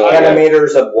 The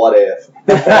animators of What If.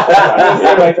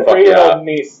 My 3-year-old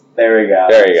niece. There we go.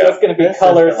 So it's going to be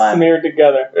colors smeared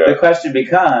together. Yeah. The question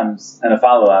becomes, and a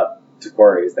follow-up to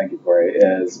Corey's, thank you, Corey,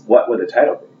 is what would the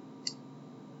title be?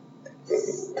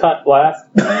 Cunt Blast.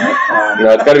 No,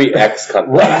 it's got to be X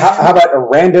Cunt. How about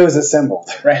Randos Assembled?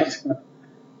 Right.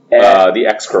 The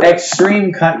excrement.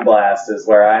 Extreme Cunt Blast is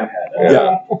where I'm headed.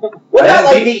 Yeah. What about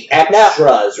like the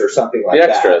extras or something like The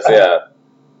that? extras, yeah.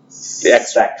 The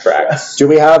extracts. Do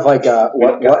we have like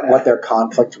what their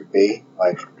conflict would be?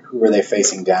 Like who are they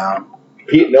facing down?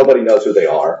 Nobody knows who they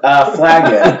are.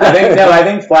 Flaggett. I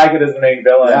think Flaggett is the main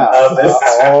villain of this.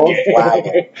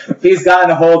 Flaggett. He's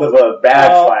gotten a hold of a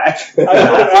bad flag.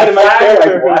 I would my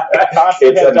character who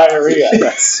constantly has diarrhea.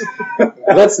 Yes.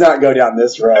 Let's not go down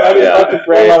this road. I just love his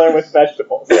grandmother with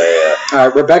vegetables.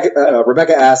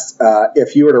 Rebecca asked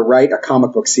if you were to write a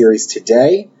comic book series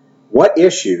today, what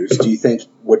issues do you think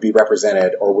would be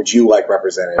represented or would you like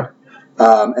represented?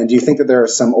 And do you think that there are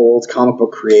some old comic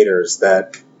book creators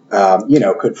that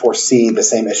could foresee the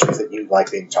same issues that you like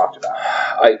being talked about?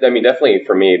 I mean, definitely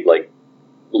for me, like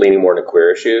leaning more into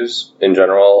queer issues in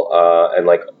general, and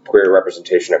like queer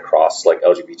representation across like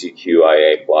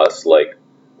LGBTQIA plus, like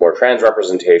more trans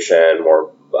representation,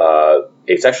 more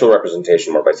asexual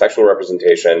representation, more bisexual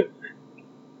representation,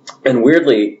 and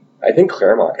weirdly, I think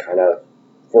Claremont kind of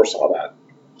foresaw that.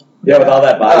 Yeah, with all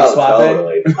that body swapping.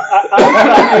 Totally. I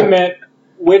thought you meant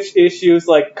which issues,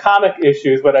 like comic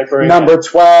issues, would I bring? Number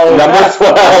 12. Number 12,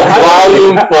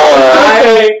 Volume 4.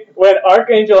 Okay, when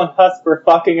Archangel and Husk were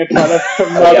fucking in front of their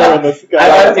mother in the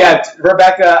sky.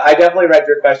 Rebecca, I definitely read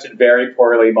your question very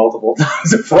poorly multiple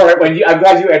times before it. I'm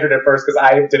glad you entered it first because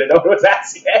I didn't know what it was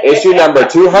asking. Issue number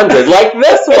 200, like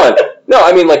this one. No,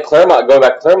 I mean, like Claremont, going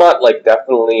back, Claremont, like,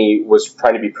 definitely was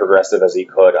trying to be progressive as he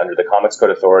could under the Comics Code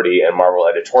Authority and Marvel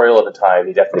editorial at the time.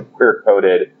 He definitely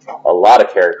queer-coded a lot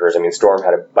of characters. I mean, Storm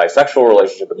had a bisexual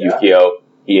relationship with Yukio.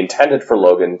 He intended for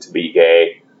Logan to be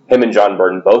gay. Him and John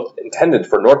Burton both intended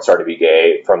for Northstar to be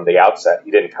gay from the outset.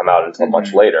 He didn't come out until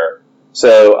much later.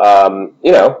 So,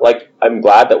 you know, like, I'm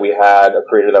glad that we had a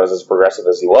creator that was as progressive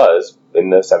as he was in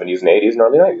the 70s and 80s and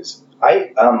early 90s.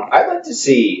 I'd like to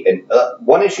see,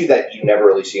 one issue that you never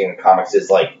really see in comics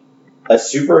is, like, a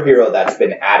superhero that's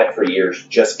been at it for years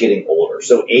just getting older.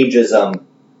 So ageism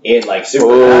in, like,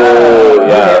 superheroes. You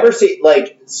never see,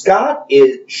 like, Scott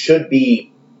should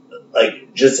be,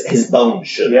 like, just his bones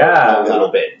should a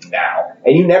little bit now.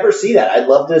 And you never see that. I'd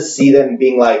love to see them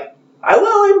being like,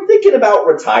 I'm thinking about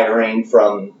retiring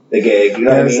from the gig. You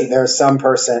know what I mean? There's some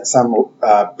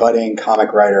budding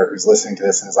comic writer who's listening to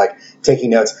this and is like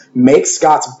taking notes. Make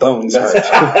Scott's bones hurt.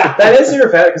 That is your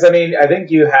fact, because I mean, I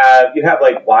think you have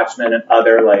like Watchmen and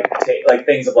other like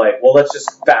things of like, well, let's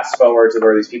just fast forward to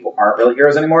where these people aren't really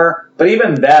heroes anymore. But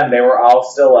even then, they were all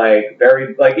still like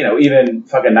very like, you know, even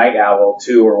fucking Night Owl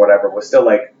 2 or whatever was still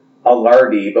like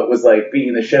Alardi, but was like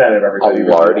beating the shit out of everybody.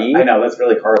 Alardi? I know, that's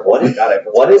really horrible. What is that?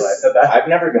 I've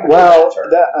never been. Well,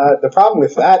 the problem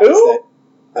with that is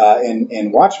that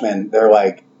in Watchmen,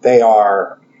 they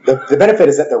are the benefit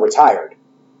is that they're retired.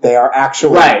 They are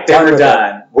actually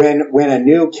done. When a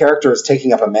new character is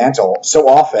taking up a mantle, so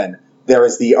often there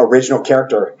is the original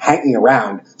character hanging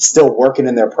around, still working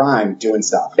in their prime, doing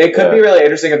stuff. It could be really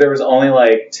interesting if there was only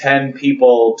like 10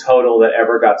 people total that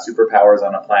ever got superpowers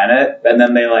on a planet, and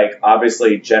then they like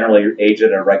obviously generally age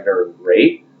at a regular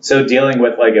rate. So dealing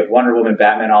with like if Wonder Woman,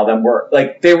 Batman, all them were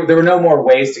like there were no more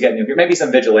ways to get new, maybe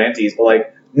some vigilantes, but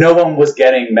like no one was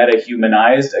getting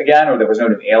meta-humanized again, or there was no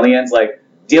new aliens. Like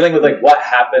dealing with like what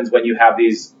happens when you have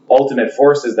these ultimate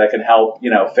forces that can help, you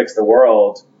know, fix the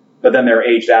world, but then they're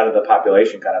aged out of the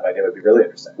population kind of idea would be really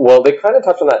interesting. Well, they kind of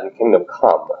touched on that in Kingdom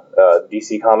Come,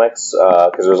 DC Comics,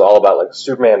 because it was all about like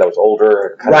Superman that was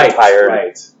older, kind of retired,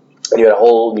 and you had a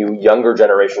whole new younger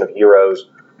generation of heroes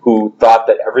who thought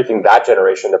that everything that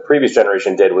generation, the previous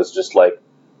generation, did was just like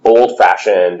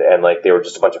old-fashioned and like they were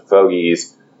just a bunch of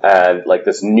fogies. And like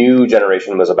this new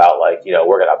generation was about like, you know,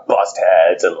 we're gonna bust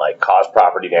heads and like cause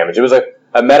property damage. It was like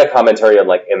a meta commentary on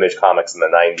like Image Comics in the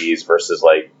 90s versus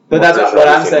like. But that's what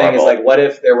I'm saying Marvel. Is like, what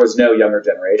if there was no younger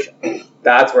generation?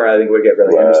 That's where I think it would get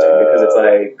really interesting, because it's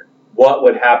like, what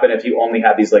would happen if you only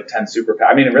had these like 10 superpowers?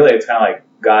 I mean, really, it's kind of like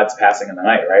God's passing in the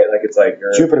night, right? Like it's like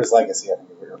Jupiter's Legacy. I think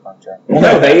is what you're referring to. Well,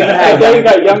 no, they even had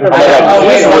younger.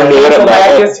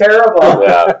 Mag is terrible.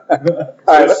 Yeah. All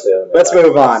right, let's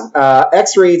move on.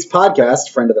 X Reads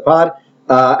podcast, friend of the pod,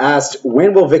 asked,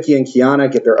 when will Vicky and Kiana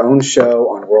get their own show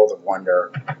on World of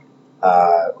Wonder?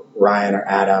 Ryan or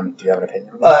Adam, do you have an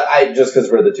opinion? Just because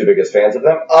we're the two biggest fans of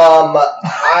them.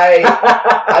 I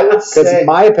would say, because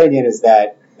my opinion is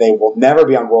that they will never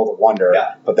be on World of Wonder,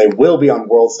 but they will be on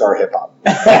World Star Hip Hop.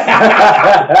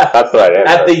 That's right.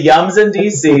 At the Yums in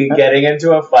DC, getting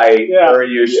into a fight for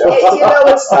you show. You know,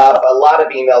 it's tough. A lot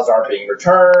of emails aren't being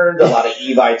returned. A lot of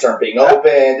evites aren't being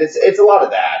opened. It's a lot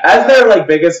of that. As their like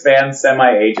biggest fans,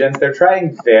 semi-agents, they're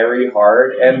trying very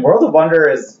hard, and World of Wonder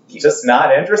is just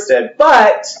not interested.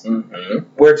 But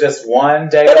we're just one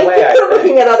day away. I think they're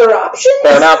looking at other options.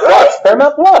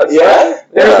 Paramount Plus. Yeah.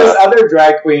 There's this other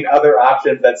drag queen, other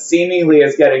options that seemingly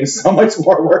is getting so much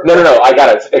more work. No, I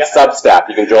got it. It's Substack.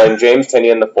 You can join James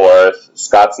Tynion IV,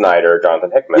 Scott Snyder,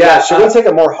 Jonathan Hickman. Yeah, should we take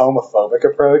a more homophobic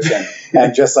approach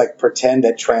and just like pretend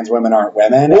that trans women aren't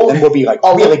women, and then we'll be like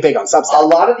really big on Substack? A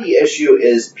lot of the issue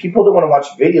is people don't want to watch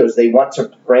videos; they want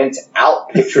to print out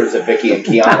pictures of Vicky and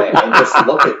Kiana and just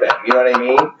look at them. You know what I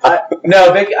mean?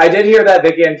 No, Vicky, I did hear that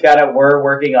Vicky and Kiana were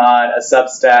working on a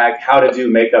Substack how to do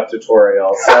makeup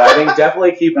tutorial. So I think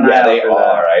definitely keep an eye out. Yeah, they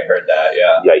are. I heard that.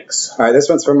 Yeah. Yikes. All right, this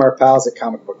one's from our pals at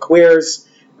Comic Book Queers.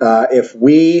 If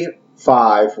we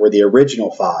 5 were the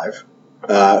original 5,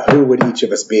 who would each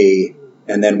of us be?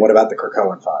 And then what about the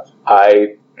Krakoan 5?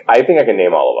 I think I can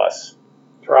name all of us.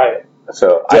 Try it.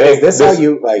 So is this how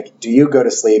you like? Do you go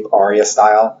to sleep Arya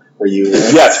style, where you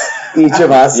each of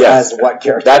us as what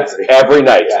character? That's every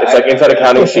night. It's like inside a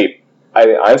counting sheep.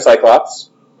 I'm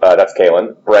Cyclops. That's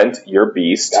Kalen. Brent, you're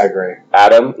Beast. I agree.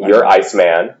 Adam, you're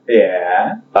Iceman.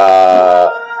 Yeah.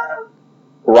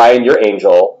 Ryan, Ryan, you're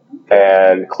Angel,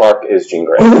 and Clark is Jean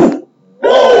Grey. Whoa,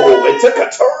 it took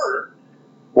a turn.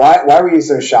 Why were you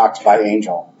so shocked by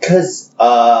Angel? Because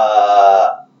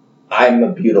I'm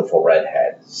a beautiful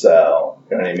redhead, so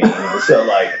you know what I mean. So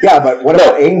like, Yeah, but what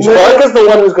about Angel? Clark is the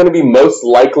one who's going to be most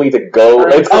likely to go.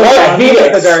 It's Oh, Clark yeah, he is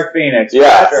Phoenix. the Dark Phoenix. Yeah.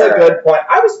 that's sure. a good point.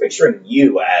 I was picturing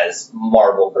you as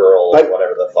Marvel Girl But- or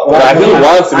whatever the fuck. Well, he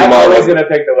wants to be I'm always Marvel. going to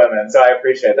pick the women, so I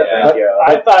appreciate that. Yeah. Thank you.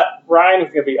 I thought Ryan was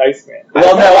going to be Iceman.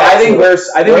 Well, no, I think we are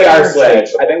switched.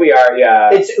 interchangeable. I think we are, yeah.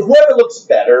 It's whoever looks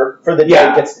better for the Yeah.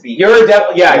 day gets to be. You're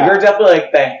definitely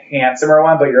like the handsomer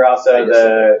one, but you're also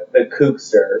the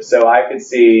kookster. So I could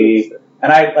see,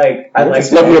 and I like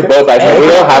Just love you're both. I think we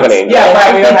don't have an Angel. Yeah,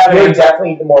 right, we don't have an You're angel.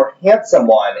 definitely the more handsome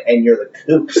one, and you're the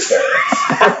kookster.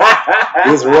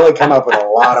 He's really come up with a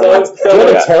lot of So- words. so- Do you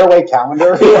have yeah. a tearaway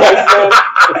calendar?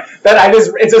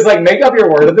 It's just like make up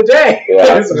your word of the day.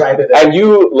 Yeah. Just write it in. And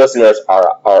you listeners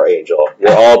are our Angel.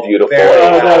 You're all beautiful.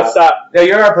 There Oh, you no, go. stop. No,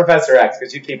 you're our Professor X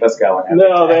because you keep us going. every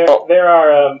No, day. there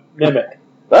are Mimic.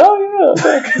 Oh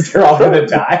yeah. Because they're all going to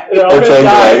die. They're all Or gonna change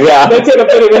die. life, yeah. They take a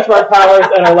bit of each of our powers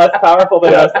and are less powerful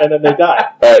than Yeah. us, and then they die.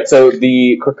 All right. So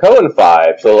the Krakoan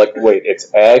Five. So like, wait, it's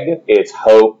Egg, it's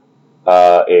Hope,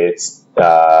 it's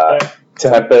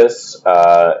Tempest,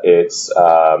 it's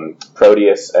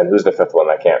Proteus, and who's the fifth one?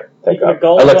 I can't think The of.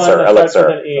 gold one that starts Elixir.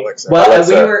 with an E. Well, and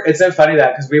Alexa. it's so funny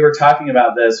that because we were talking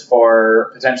about this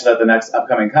for potentially at the next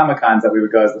upcoming Comic Cons that we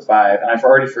would go as the five, and I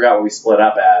already forgot what we split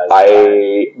up as. But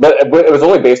it was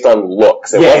only based on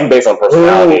looks. It Yeah. wasn't based on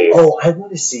personality. Oh, I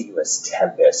want to see you as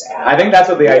Tempest. I think that's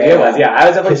what the idea was. Yeah, I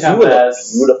was definitely Because you would look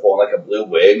Tempest. beautiful in like a blue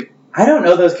wig. I don't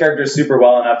know those characters super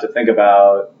well enough to think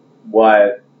about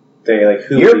what they like.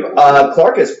 Who we-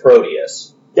 Clark is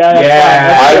Proteus. Yeah, that's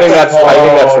Yeah, fine. I think that's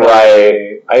right.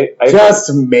 I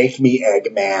Just make me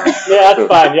Eggman. Yeah, that's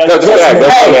fine. Yeah, no, just Egg.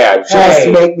 That's Hey. man. Just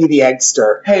Hey. make me the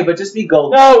Eggster. Hey, but just be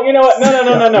gold. No, you know what?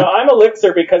 No. I'm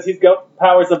Elixir because he's got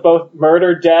powers of both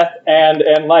murder, death, and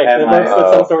life. And It works life.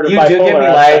 with some sort of You bipolar do give me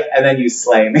aspect. life, and then you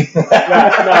slay me. No,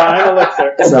 I'm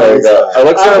Elixir. There you go.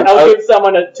 Elixir. I'll give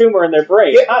someone a tumor in their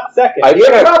brain. Yeah. Hot second. I You're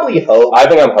think probably Hope, I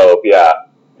think I'm Hope. Yeah.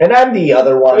 and I'm the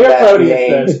other one You're that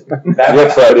Proteus, named. That's You're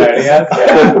Proteus. Yeah.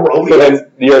 So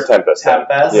then you're Tempest. then.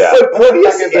 Tempest. Yeah. But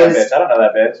Proteus Fucking that is bitch. I don't know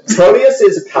that bitch. Proteus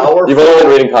is powerful You've only been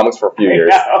reading comics for a few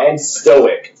years. I know. and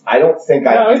stoic. I don't think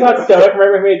I. No, he's not stoic.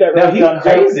 Remember we made that No, really he's dumb joke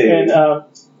crazy. in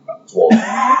Well,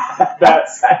 that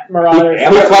Marauders.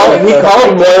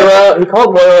 He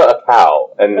called Moira a cow,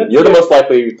 and That's you're the true. most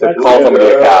likely to That's call true. somebody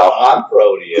a cow. I'm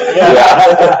Proteus. Yeah.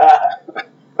 Yeah.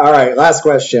 All right, last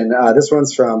question. This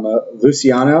one's from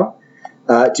Luciano.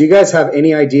 Do you guys have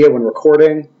any idea when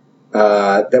recording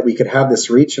that we could have this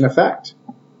reach in effect?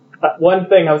 One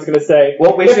thing I was going to say.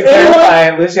 Well, we If should anyone-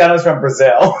 clarify. Luciano's from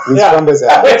Brazil. He's Yeah. from Brazil.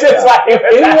 Which is why he was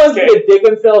If anyone's asking. going to dig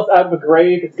themselves out of a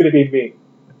grave, it's going to be me.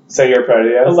 So you're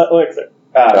Proteus? Elixir.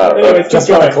 Oh, Anyways, just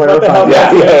keep wanna going. What the clarify hell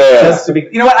Yeah, is yeah, that? yeah. Just to be,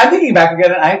 you know what? I'm thinking back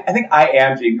again, and I think I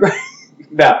am Jean Grey.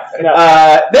 No, No.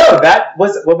 no, that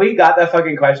was when we got that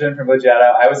fucking question from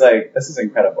Luciano. I was like, "This is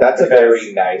incredible." That's a Because-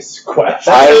 very nice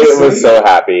question. I That's so was sweet. so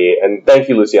happy, and thank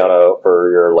you, Luciano,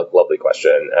 for your lovely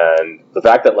question. And the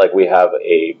fact that we have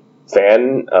a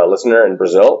fan listener in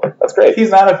Brazil, that's great.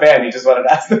 He's not a fan. He just wanted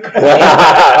to ask the question. You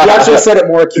actually said it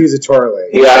more accusatorily.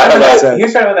 Yeah, I Trying know. with that-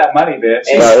 He's trying with that money, bitch.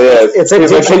 No, it is. It's a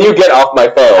He's like, can you get off my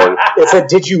phone? It said,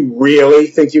 did you really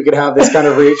think you could have this kind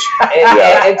of reach?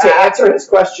 And to answer his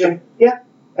question, yeah,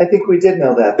 I think we did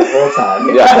know that the whole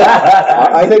time. Yeah.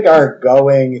 I think our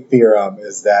going theorem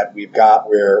is that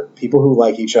we're people who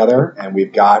like each other and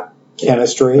we've got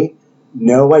chemistry,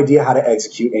 no idea how to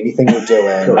execute anything we're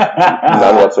doing.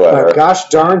 None whatsoever. But gosh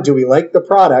darn, do we like the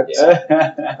product?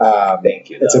 Thank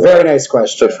you. It's a though. very nice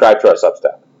question. Subscribe to our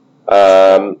Substack.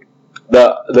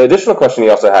 The additional question he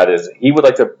also had is he would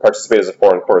like to participate as a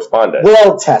foreign correspondent.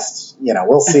 We'll test.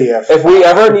 We'll see if If we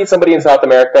ever need somebody in South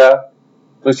America,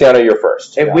 Luciano, you're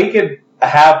first. If we could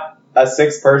have a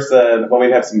sixth person, well,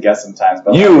 we'd have some guests sometimes.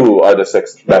 But You are the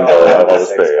sixth member Yeah, of all the this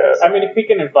sixth video. person. I mean, if he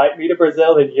can invite me to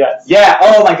Brazil, then yes. yeah.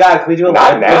 Oh my God, can we do a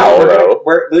Not live? now, we're gonna-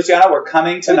 though. Luciano, we're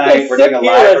coming tonight. We're Sit doing a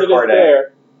here live as it is recording.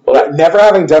 there. never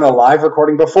having done a live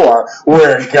recording before,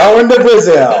 we're going to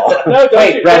Brazil. No, don't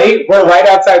Wait, you- ready? We're right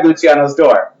outside Luciano's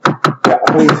door.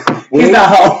 We He's not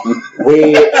home.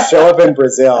 we show up in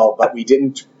Brazil, but we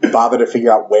didn't bother to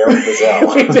figure out where in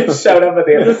Brazil. We just showed up at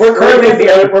the airport.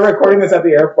 We're recording this at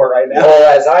the airport right now. Or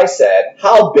as I said,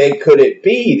 how big could it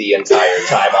be the entire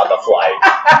time on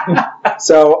the flight?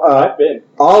 So I've been.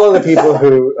 all of the people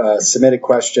who submitted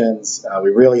questions, we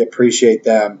really appreciate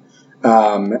them.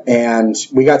 And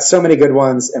we got so many good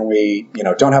ones, and we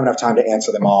don't have enough time to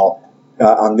answer them all.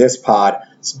 on this pod.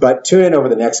 But tune in over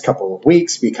the next couple of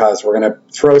weeks because we're going to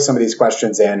throw some of these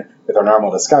questions in with our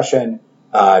normal discussion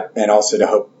and also to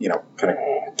hope, kind of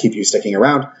keep you sticking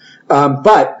around.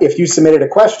 But if you submitted a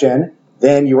question,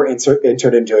 then you were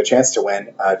entered into a chance to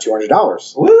win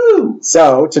 $200. Woo!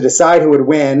 So to decide who would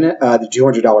win the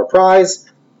 $200 prize,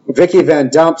 Vicky Van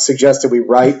Dump suggested we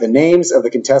write the names of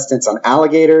the contestants on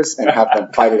alligators and have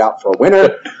them fight it out for a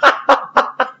winner.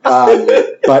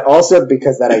 But also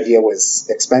because that idea was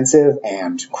expensive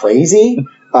and crazy.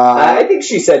 I think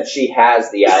she said she has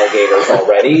the alligators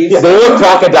already. They look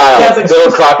crocodiles. They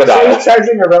look She crocodiles. was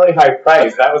charging a really high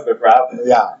price. That was the problem.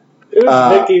 Yeah. It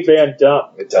was Vicky Van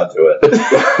Dump. Get down to it.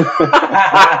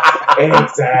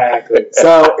 Exactly.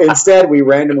 So instead, we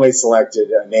randomly selected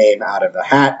a name out of the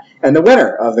hat, and the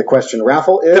winner of the question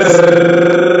raffle is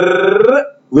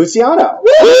Luciano.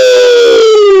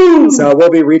 So we'll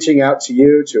be reaching out to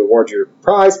you to award your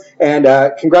prize, and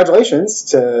congratulations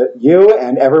to you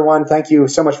and everyone. Thank you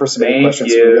so much for submitting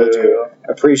questions. We really do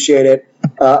appreciate it.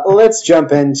 Let's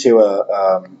jump into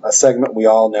a segment we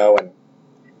all know, and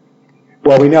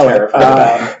we know it.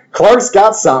 Clark's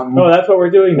got something. Oh, that's what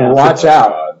we're doing now. Watch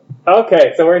out.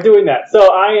 Okay, so we're doing that.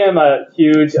 So I am a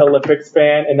huge Olympics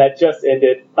fan, and that just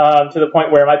ended to the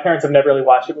point where my parents have never really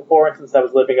watched it before, and since I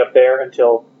was living up there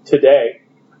until today,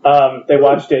 they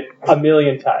watched it a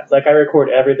million times. Like, I record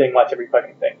everything, watch every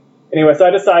fucking thing. Anyway, so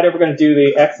I decided we're going to do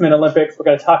the X-Men Olympics. We're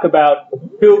going to talk about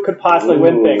who could possibly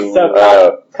win things.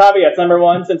 So caveats. Number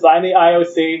one, since I'm the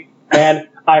IOC, and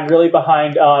I'm really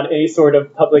behind on any sort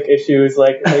of public issues.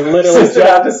 Like, they literally just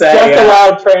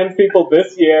allowed trans people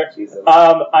this year.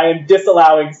 I am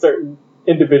disallowing certain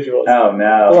individuals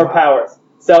or powers.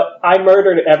 So I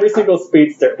murdered every single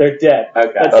speedster. They're dead.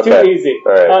 Okay. That's too easy.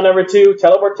 Right. Number two,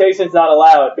 teleportation is not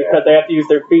allowed because they have to use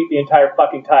their feet the entire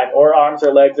fucking time, or arms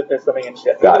or legs if they're swimming and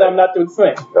shit. Got it. I'm not doing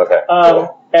swimming. Okay.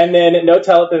 And then no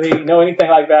telepathy, no anything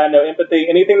like that, no empathy,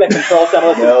 anything that controls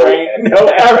someone's brain.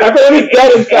 Everyone is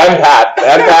dead inside. Empath.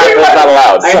 Empath is not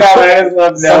allowed. I know, I just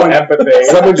love no empathy.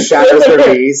 Someone shatters their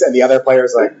knees, and the other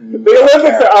player's like, The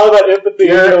Olympics are all about empathy.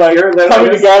 You're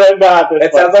coming together and not this.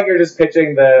 It sounds like you're just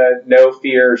pitching the No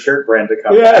Fear shirt brand to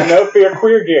come. Yeah, No Fear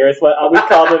Queer Gear is what we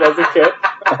called it as a kid.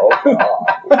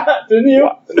 Didn't you?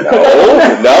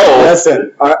 No.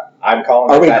 listen, I'm calling.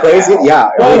 are we crazy? Now.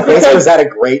 Yeah. Are we crazy? Or was that a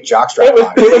great jockstrap? It was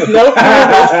No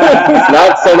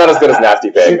Fear. Still not as good as Nasty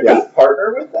Pig. Should we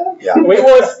partner with them? Yeah. We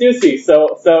wore Stussy,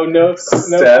 so no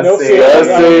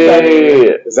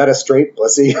fear. Is that a straight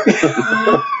pussy?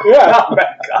 Yeah,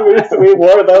 we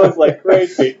wore those like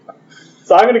crazy.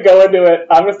 So I'm going to go into it.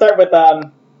 I'm going to start with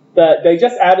they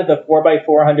just added the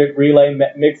 4x400 relay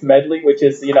mixed medley, which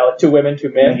is 2 women, 2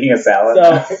 men. Making a salad.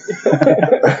 So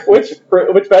which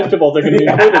vegetables are going to be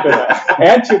included in that,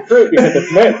 and 2 fruit because it's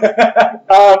mixed.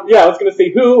 I was going to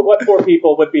see what 4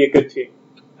 people would be a good team.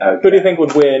 Okay. Who do you think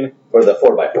would win? For the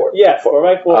 4x4. Yeah,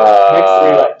 4x4 mixed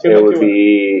relay. 2 It men, would 2 women.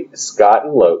 be Scott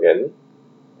and Logan,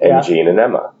 and Gene and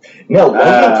Emma. No,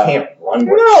 Logan can't run.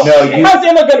 How's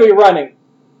Emma going to be running?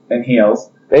 And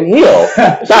heels. And heel.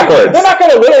 Backwards. They're not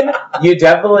going to win. You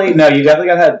definitely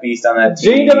gotta have Beast on that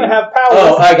team. Gene doesn't have powers.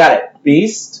 Oh, I got it.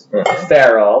 Beast,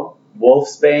 Feral,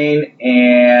 Wolfsbane,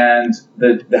 and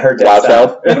her dead Wild son.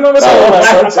 Child. I'm going with 4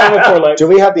 legs. I'm with 4 legs. Do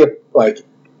we have the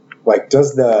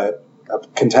does the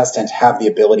contestant have the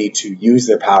ability to use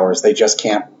their powers? They just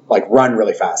can't run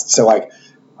really fast. So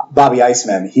Bobby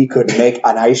Iceman, he could make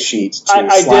an ice sheet to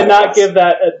I slide did not across. give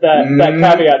that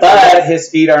caveat. But his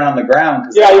feet aren't on the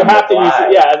ground. Yeah, you have to use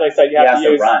it. Yeah, as I said, you have has to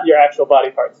to use run. your actual body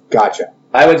parts. Gotcha.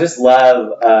 I would just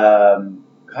love.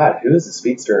 God, who is the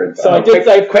speedster? So I did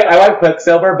say I want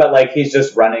Quicksilver, but he's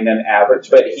just running an average.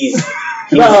 But he's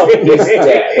No,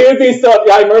 dead. he would be so.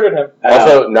 Yeah, I murdered him.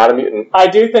 Also, not a mutant. I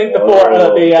do think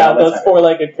those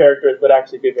 4-legged characters would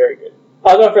actually be very good.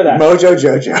 I'll go for that. Mojo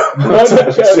Jojo.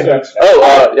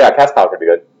 Oh, yeah, Cat's Power could be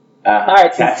good. All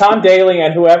right, since Tom Daly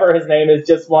and whoever his name is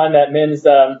just won that men's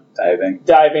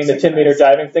diving, the 10-meter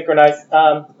diving, synchronized.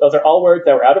 Those are all words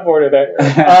that were out of order there.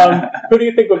 Who do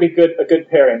you think would be a good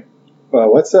pairing? Well,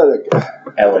 what's that?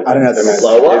 I don't know.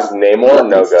 Is Namor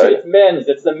no good? It's men's.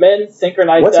 It's the men's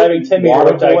synchronized diving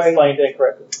 10-meter, which I explained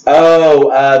incorrectly. Oh,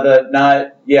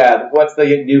 what's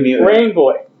the new mutant?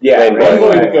 Rainbow. Yeah, Rainbow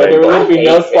would be good. There would be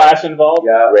no splash involved.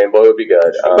 Yeah, Rainbow would be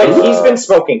good. But he's been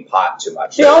smoking pot too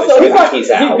much. He also he's he's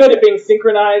good at being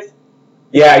synchronized.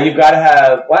 Yeah, you've got to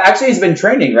have. Well, actually, he's been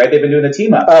training, right? They've been doing the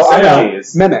team up. Oh, I know.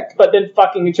 Synergies. Mimic. But then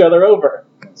fucking each other over.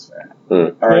 That's fair.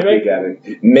 Mimic? R.I.P.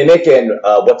 Gabby. Mimic and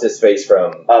what's his face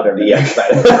from the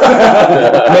X-Men.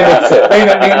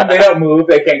 Mimic. They don't move.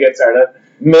 They can't get started.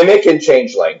 Mimic and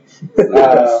Changeling.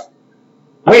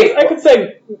 Wait, I could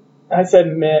say I said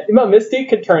Mystique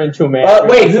could turn into a man.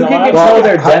 Wait, who can control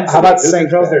their density? How about who Sync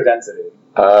controls then? their density?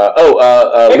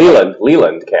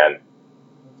 Leland can.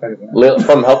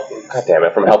 From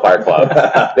Hellfire Club.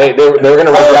 They were going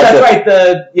to Oh, resurrect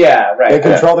that's it. right. They They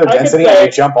control their I could density say- and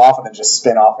they jump off and then just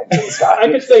spin off into the sky. I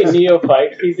could say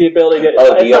Neophyte. He's the ability to. It's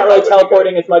not Neophyte really would be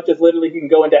teleporting as much as literally he can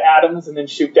go into atoms and then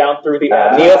shoot down through the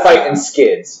atoms. Neophyte and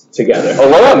Skids together. Oh,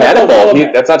 what about Manifold?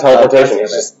 Manifold. That's not teleportation.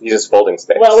 that's He's just folding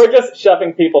space. Well, we're just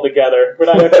shoving people together. We're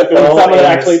not actually doing All something that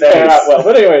in actually space. pan out well.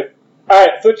 But anyways, all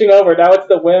right, switching over. Now it's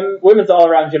the women's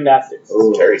all-around gymnastics.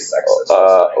 Ooh, very sexist.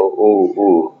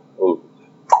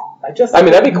 I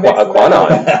mean, that'd be Quanon.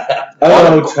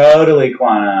 Totally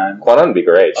Quanon. Quanon would be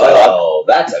great. Oh,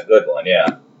 that's a good one. Yeah.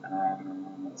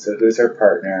 So who's her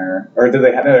partner? Or do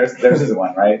they have? No, there's isn't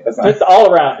one, right? That's not. It's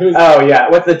all-around. Who's Oh yeah,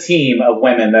 what's the team of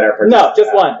women that are? no,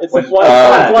 just one. It's just one.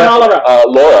 One. One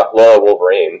all-around. Laura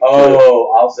Wolverine.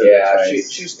 Oh, also Yeah, good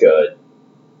choice. she's good.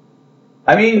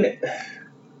 I mean,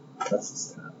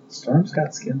 Storm's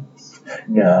got skills.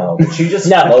 No, but she just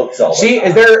No. floats all the She time.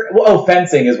 is there. Oh,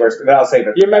 fencing is worse. But I'll save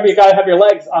it. You remember you gotta have your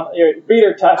legs on your feet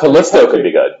are touched. Callisto could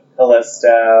be good.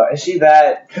 Callisto. Is she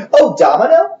that? Oh,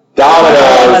 Domino? Domino's.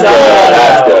 Domino.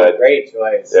 That's good. Great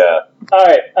choice. Yeah. All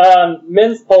right,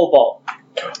 men's pole vault.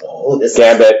 Oh, this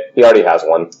Gambit. He already has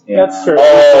one. Yeah. That's true.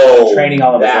 Oh, Training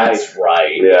all of his that's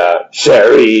right. Yeah.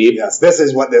 Sherry. Yes, this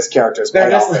is what this character's They're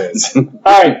payoff just- is.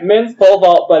 All right, men's pole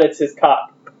vault, but it's his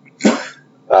cock.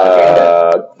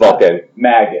 Vulcan.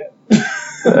 Maggot.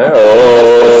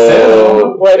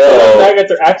 Oh. Wait, Yo. those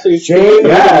maggots are actually Jamie-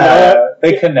 Yeah.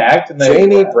 They connect and they.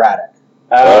 Jamie Braddock.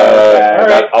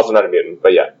 Okay. Also not a mutant,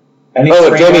 but yeah. And he's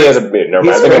Jamie is a mutant. Never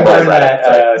mind. He's I think I'm wearing Brad that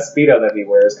Raddick. Speedo that he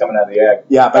wears coming out of the egg.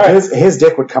 Yeah, but All right. his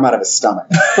dick would come out of his stomach.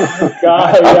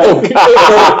 God, Oh,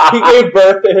 yeah. He gave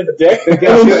birth to his dick. It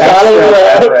gives you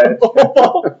extra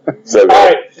All So good.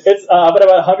 right, it's but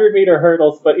about 100-meter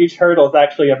hurdles, but each hurdle is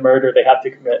actually a murder they have to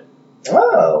commit.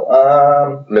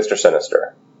 Oh, Mr.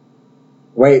 Sinister.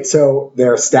 Wait, so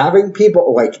they're stabbing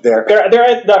people? Like they're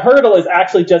The hurdle is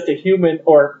actually just a human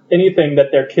or anything that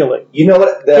they're killing. you know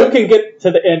what? Who can get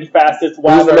to the end fastest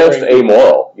while Who's the most murdering?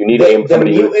 amoral? You need The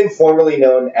somebody who... mutant formerly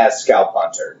known as Scalp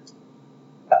Hunter.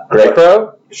 Grey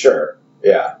Crow? Sure.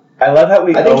 Yeah. I love how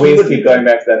we I think he always would be keep going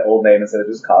back to that old name instead of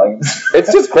just calling him.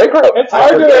 It's just Grey Crow. It's I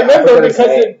hard to forget- I remember forget his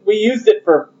because name. we used it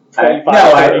for 25,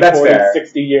 No, 30, that's 40, fair.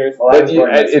 60 years. Well, But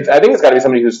I think it's got to be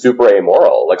somebody who's super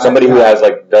amoral, like somebody who has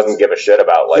doesn't give a shit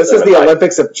about like. this is the like,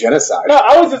 Olympics of genocide. No,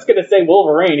 I was just gonna say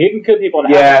Wolverine. He can kill people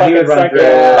in half Yeah, a he fucking would run second.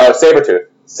 through. Sabretooth.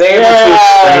 Saber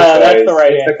Yeah, that's the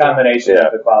right It's the answer. combination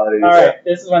of the qualities. All right,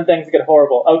 this is when things get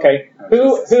horrible. Okay,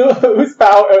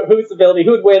 whose ability?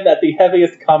 Who would win at the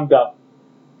heaviest cum dump?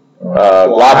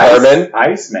 Glob Herman.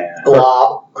 Iceman.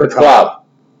 Glob. It's Glob.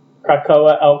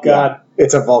 Krakoa. Oh God.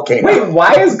 It's a volcano. Wait,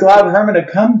 why is Glob Herman a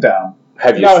cum dump?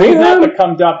 Have you No, seen he's not him? the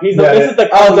cum dump. He's Yeah, this is the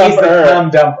cum Oh, he's the dumper.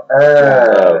 cum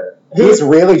dumper. He's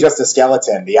really just a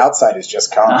skeleton. The outside is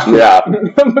just cum. Yeah.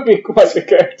 That would be quite the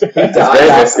character. It's very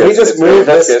viscous. We just It's very moved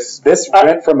this. viscous. This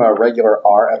went from a regular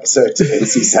R episode to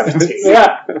NC-17.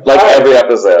 Yeah, Like All right. every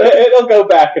episode. It'll go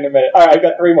back in a minute. All right, I've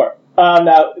got three more.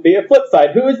 Now, the flip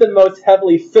side. Who is the most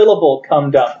heavily fillable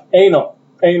cum dump? Anal.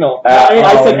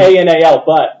 I said A-N-A-L,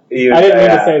 but I didn't mean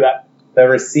to say that. The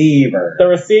receiver. The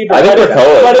receiver. I think but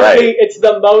Krakoa is it's right. it's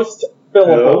the most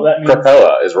fillable. Who? That means,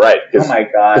 Krakoa is right Oh because my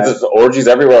god. there's orgies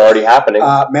everywhere already happening.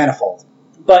 Manifold.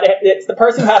 but it's the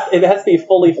person it has to be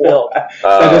fully filled.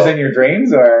 So just in your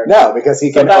dreams, or No, because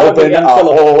he can that would be open a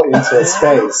unfillable. hole into a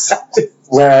space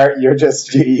where you're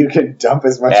just you can dump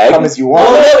as much Egg? cum as you well,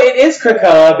 want. no, it is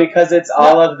Krakoa because it's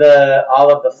all of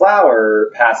the flower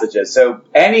passages. So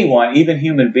anyone, even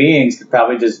human beings, could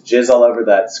probably just jizz all over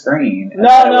that screen. And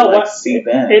No, it no, would, like, what- seep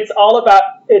in. It's all about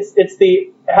it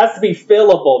has to be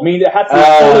fillable. Meaning it has to be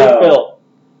Oh. fully filled.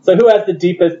 So who has the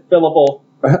deepest fillable?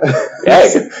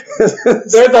 Egg.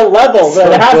 There's a level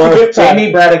that it has to get past.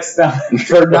 Jamie Braddock's stomach.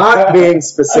 For not being I'm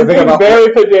specific being about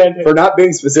very pedantic. for not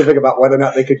being specific about whether or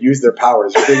not they could use their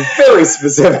powers, you're being very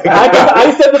specific.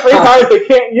 I said the three powers they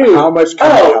can't use. How much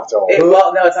cum you have to hold.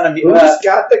 Well, no, it's not a Who's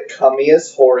got the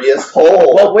cummiest, horiest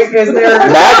hole? well, wait, is there?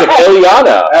 Magic,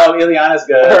 Ileana. Oh, Ileana's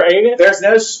good. Her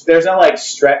anus? There's no like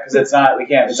stretch because it's not. We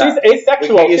can't. It's She's not,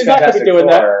 asexual. we can't use She's not going to be Fantastic doing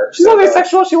that. Four. She's not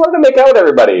asexual. She wanted to make out with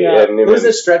everybody. Yeah. And, Who's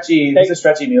a stretchy? Who's a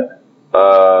stretchy mutant?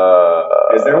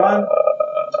 Is there one?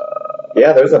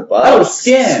 yeah, there's a bunch. Oh,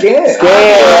 Skin. Skin. Skin.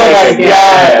 Oh my Yeah,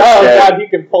 god! Oh yeah. god! You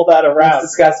can pull that That's around.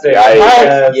 disgusting. Yeah, All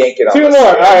right, Yank it on two the more.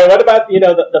 All skin. right. What about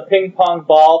the ping pong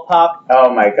ball pop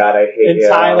Oh my god, I hate in you.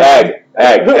 Thailand?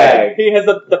 Egg. Who- Egg. He has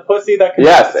the pussy that can.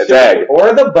 Yes, it's egg.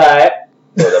 Or the butt.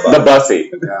 The Bussy.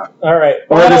 All right.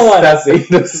 Or Final one. the Stussy.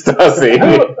 The Stussy.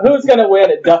 Who's going to win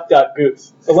at Duck Duck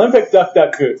Goose? Olympic Duck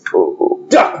Duck Goose.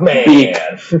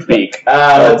 Duckman. Beak.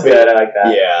 That's good. I like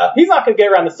that. Yeah. He's not going to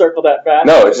get around the circle that fast.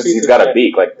 No, it's just he's got a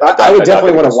beak. Like I would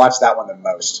definitely want to watch that one the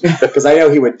most because I know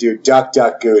he would do duck,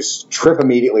 duck, goose, trip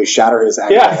immediately, shatter his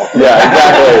ankle. Yeah.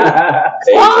 Yeah,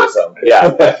 exactly. Ageism.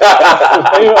 Yeah.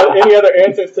 Any other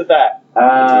answers to that?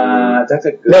 That's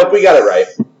a good. Nope, we got it right.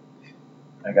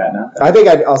 I got nothing. I think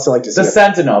I'd also like to see. The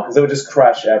Sentinel, because it would just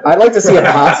crush everything. I'd like to see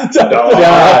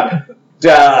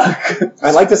Duck.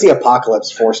 I'd like to see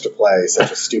Apocalypse forced to play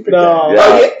such a stupid No. game. Yeah.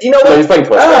 Oh, yeah, you know No, what? he's playing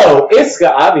Twister. Oh, Iska,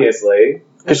 obviously.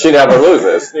 Because she never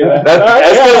loses. Yeah.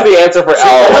 That's the answer for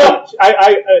Al.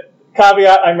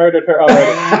 Caveat, I murdered her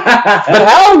already. But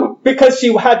how? Because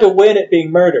she had to win at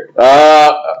being murdered.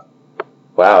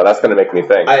 Wow, that's going to make me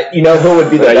think. You know who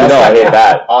would be the Yeah, you best? know I hate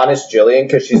that. Honest Jillian,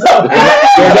 because she's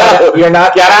You're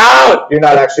not. Get out! you're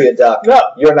not actually a duck. No.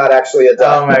 You're not actually a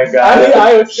duck. Oh my I'm god. the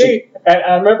IOC, and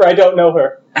I remember I don't know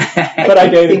her, but I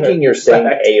dated her. Thinking you're saying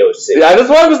AOC. Yeah, that's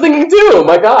what I was thinking too.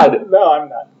 My God. No, I'm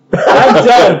not. I'm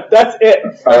done. That's it.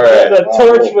 All right. The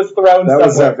torch was thrown That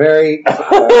was somewhere. a very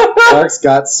Clark's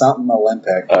got something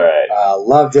Olympic. All right.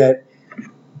 Loved it.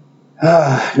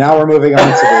 Now we're moving on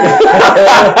to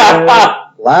the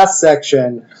last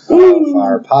section of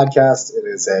our podcast. It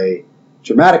is a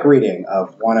dramatic reading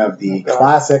of one of the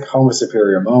classic Homo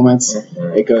Superior moments.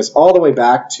 Mhm. It goes all the way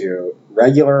back to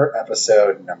regular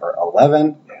episode number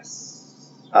 11. Yes.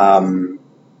 I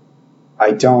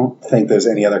don't think there's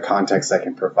any other context I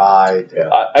can provide.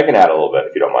 I can add a little bit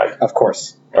if you don't mind. Of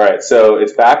course. All right, so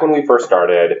it's back when we first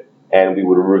started, and we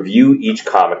would review each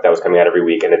comic that was coming out every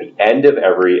week, and at the end of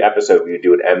every episode, we would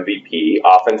do an MVP.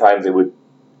 Oftentimes, it would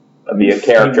be a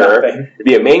character. Nothing. It'd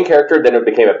be a main character, then it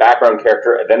became a background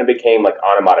character, and then it became like A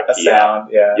onomatopoeia. sound,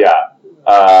 yeah. Yeah.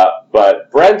 But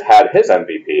Brent had his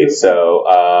MVP, so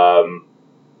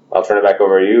I'll turn it back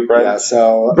over to you, Brent. Yeah,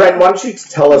 so Brent, why don't you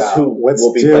tell us Yeah, who let's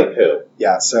will be do- playing who?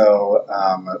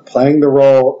 playing the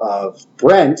role of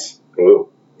Brent Ooh.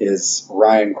 is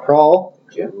Ryan Krull.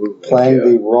 Playing Thank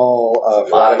you. the role of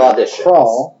A lot of Ryan auditions.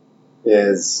 Krull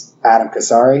is Adam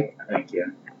Kasari. Thank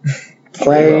you.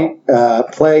 Playing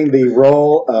the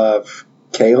role of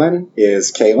Kalen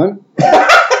is Kalen.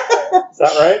 Is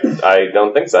that right? I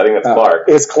don't think so. I think that's Clark.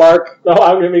 Is Clark. No,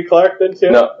 I'm going to be Clark then too.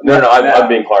 No, I'm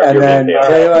being Clark. And You're then being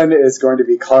Kalen. Kalen is going to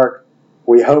be Clark.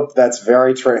 We hope that's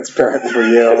very transparent for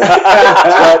you.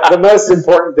 But the most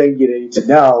important thing you need to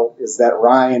know is that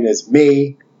Ryan is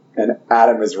me and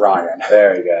Adam is Ryan.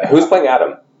 There we go. Who's playing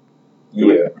Adam?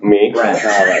 You. Me? Brent.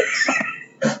 All right.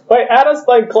 Wait, Adam's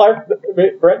playing Clark.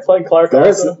 Brent's playing Clark.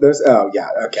 also? There's oh yeah,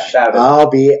 okay. Shout out. I'll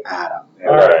be Adam.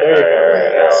 All right, there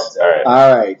you go. All right.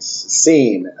 All right,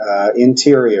 scene,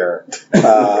 interior.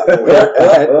 We're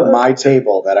at my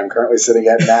table that I'm currently sitting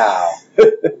at now,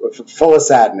 full of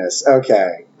sadness.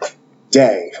 Okay,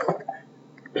 day.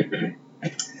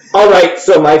 All right,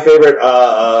 so my favorite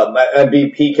my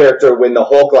MVP character when the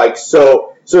Hulk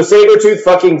so Sabretooth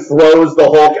fucking throws the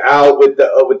Hulk out with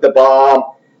the bomb.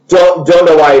 Don't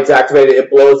know why it's activated. It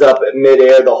blows up in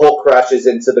midair. The Hulk crashes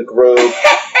into the group.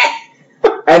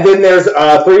 And then there's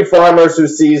three farmers who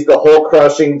sees the Hulk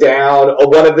crushing down.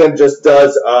 One of them just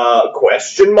does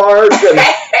question marks,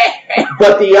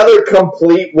 but the other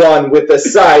complete one with the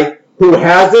scythe, who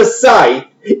has a scythe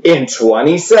in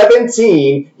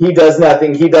 2017, he does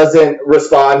nothing. He doesn't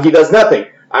respond. He does nothing.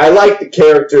 I like the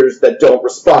characters that don't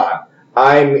respond.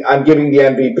 I'm giving the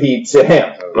MVP to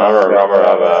him. That's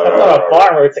not a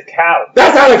farmer, it's a cow.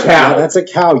 That's not a Yeah, cow. that's a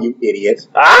cow, you idiot.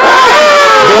 They're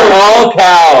all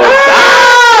cows.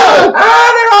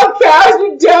 They're all cows,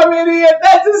 you dumb idiot.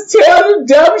 That's just telling you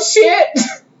dumb shit.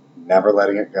 Never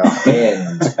letting it go.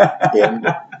 And In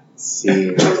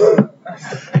scene. The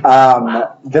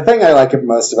thing I like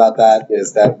most about that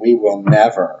is that we will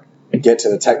never get to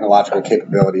the technological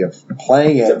capability of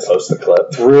playing to it post the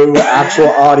clip. through actual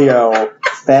audio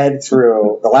fed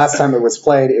through. The last time it was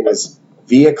played, it was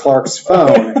via Clark's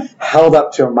phone held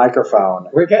up to a microphone.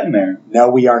 We're getting there. No,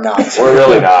 we are not. We're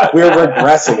really not. We're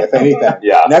regressing, if anything.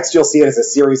 Yeah. Next, you'll see it as a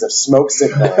series of smoke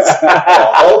signals.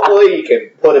 Well, hopefully you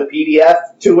can put a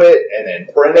PDF to it and then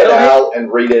print it out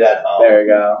and read it at home. There you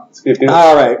go. It's good.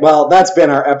 All right. Well, that's been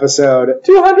our episode.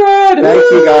 200.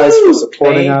 Thank you guys for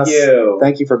supporting Thank us. you.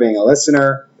 Thank you for being a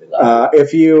listener.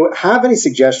 If you have any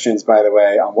suggestions, by the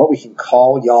way, on what we can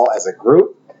call y'all as a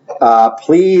group,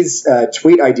 please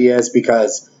tweet ideas,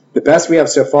 because the best we have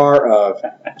so far of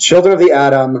Children of the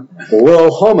Atom,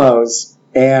 Little Homos,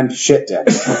 and shit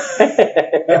dicks.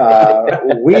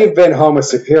 We've been Homo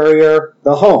Superior,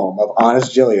 the home of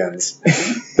honest Jillians.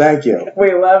 Thank you.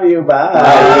 We love you. Bye.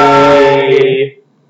 Bye.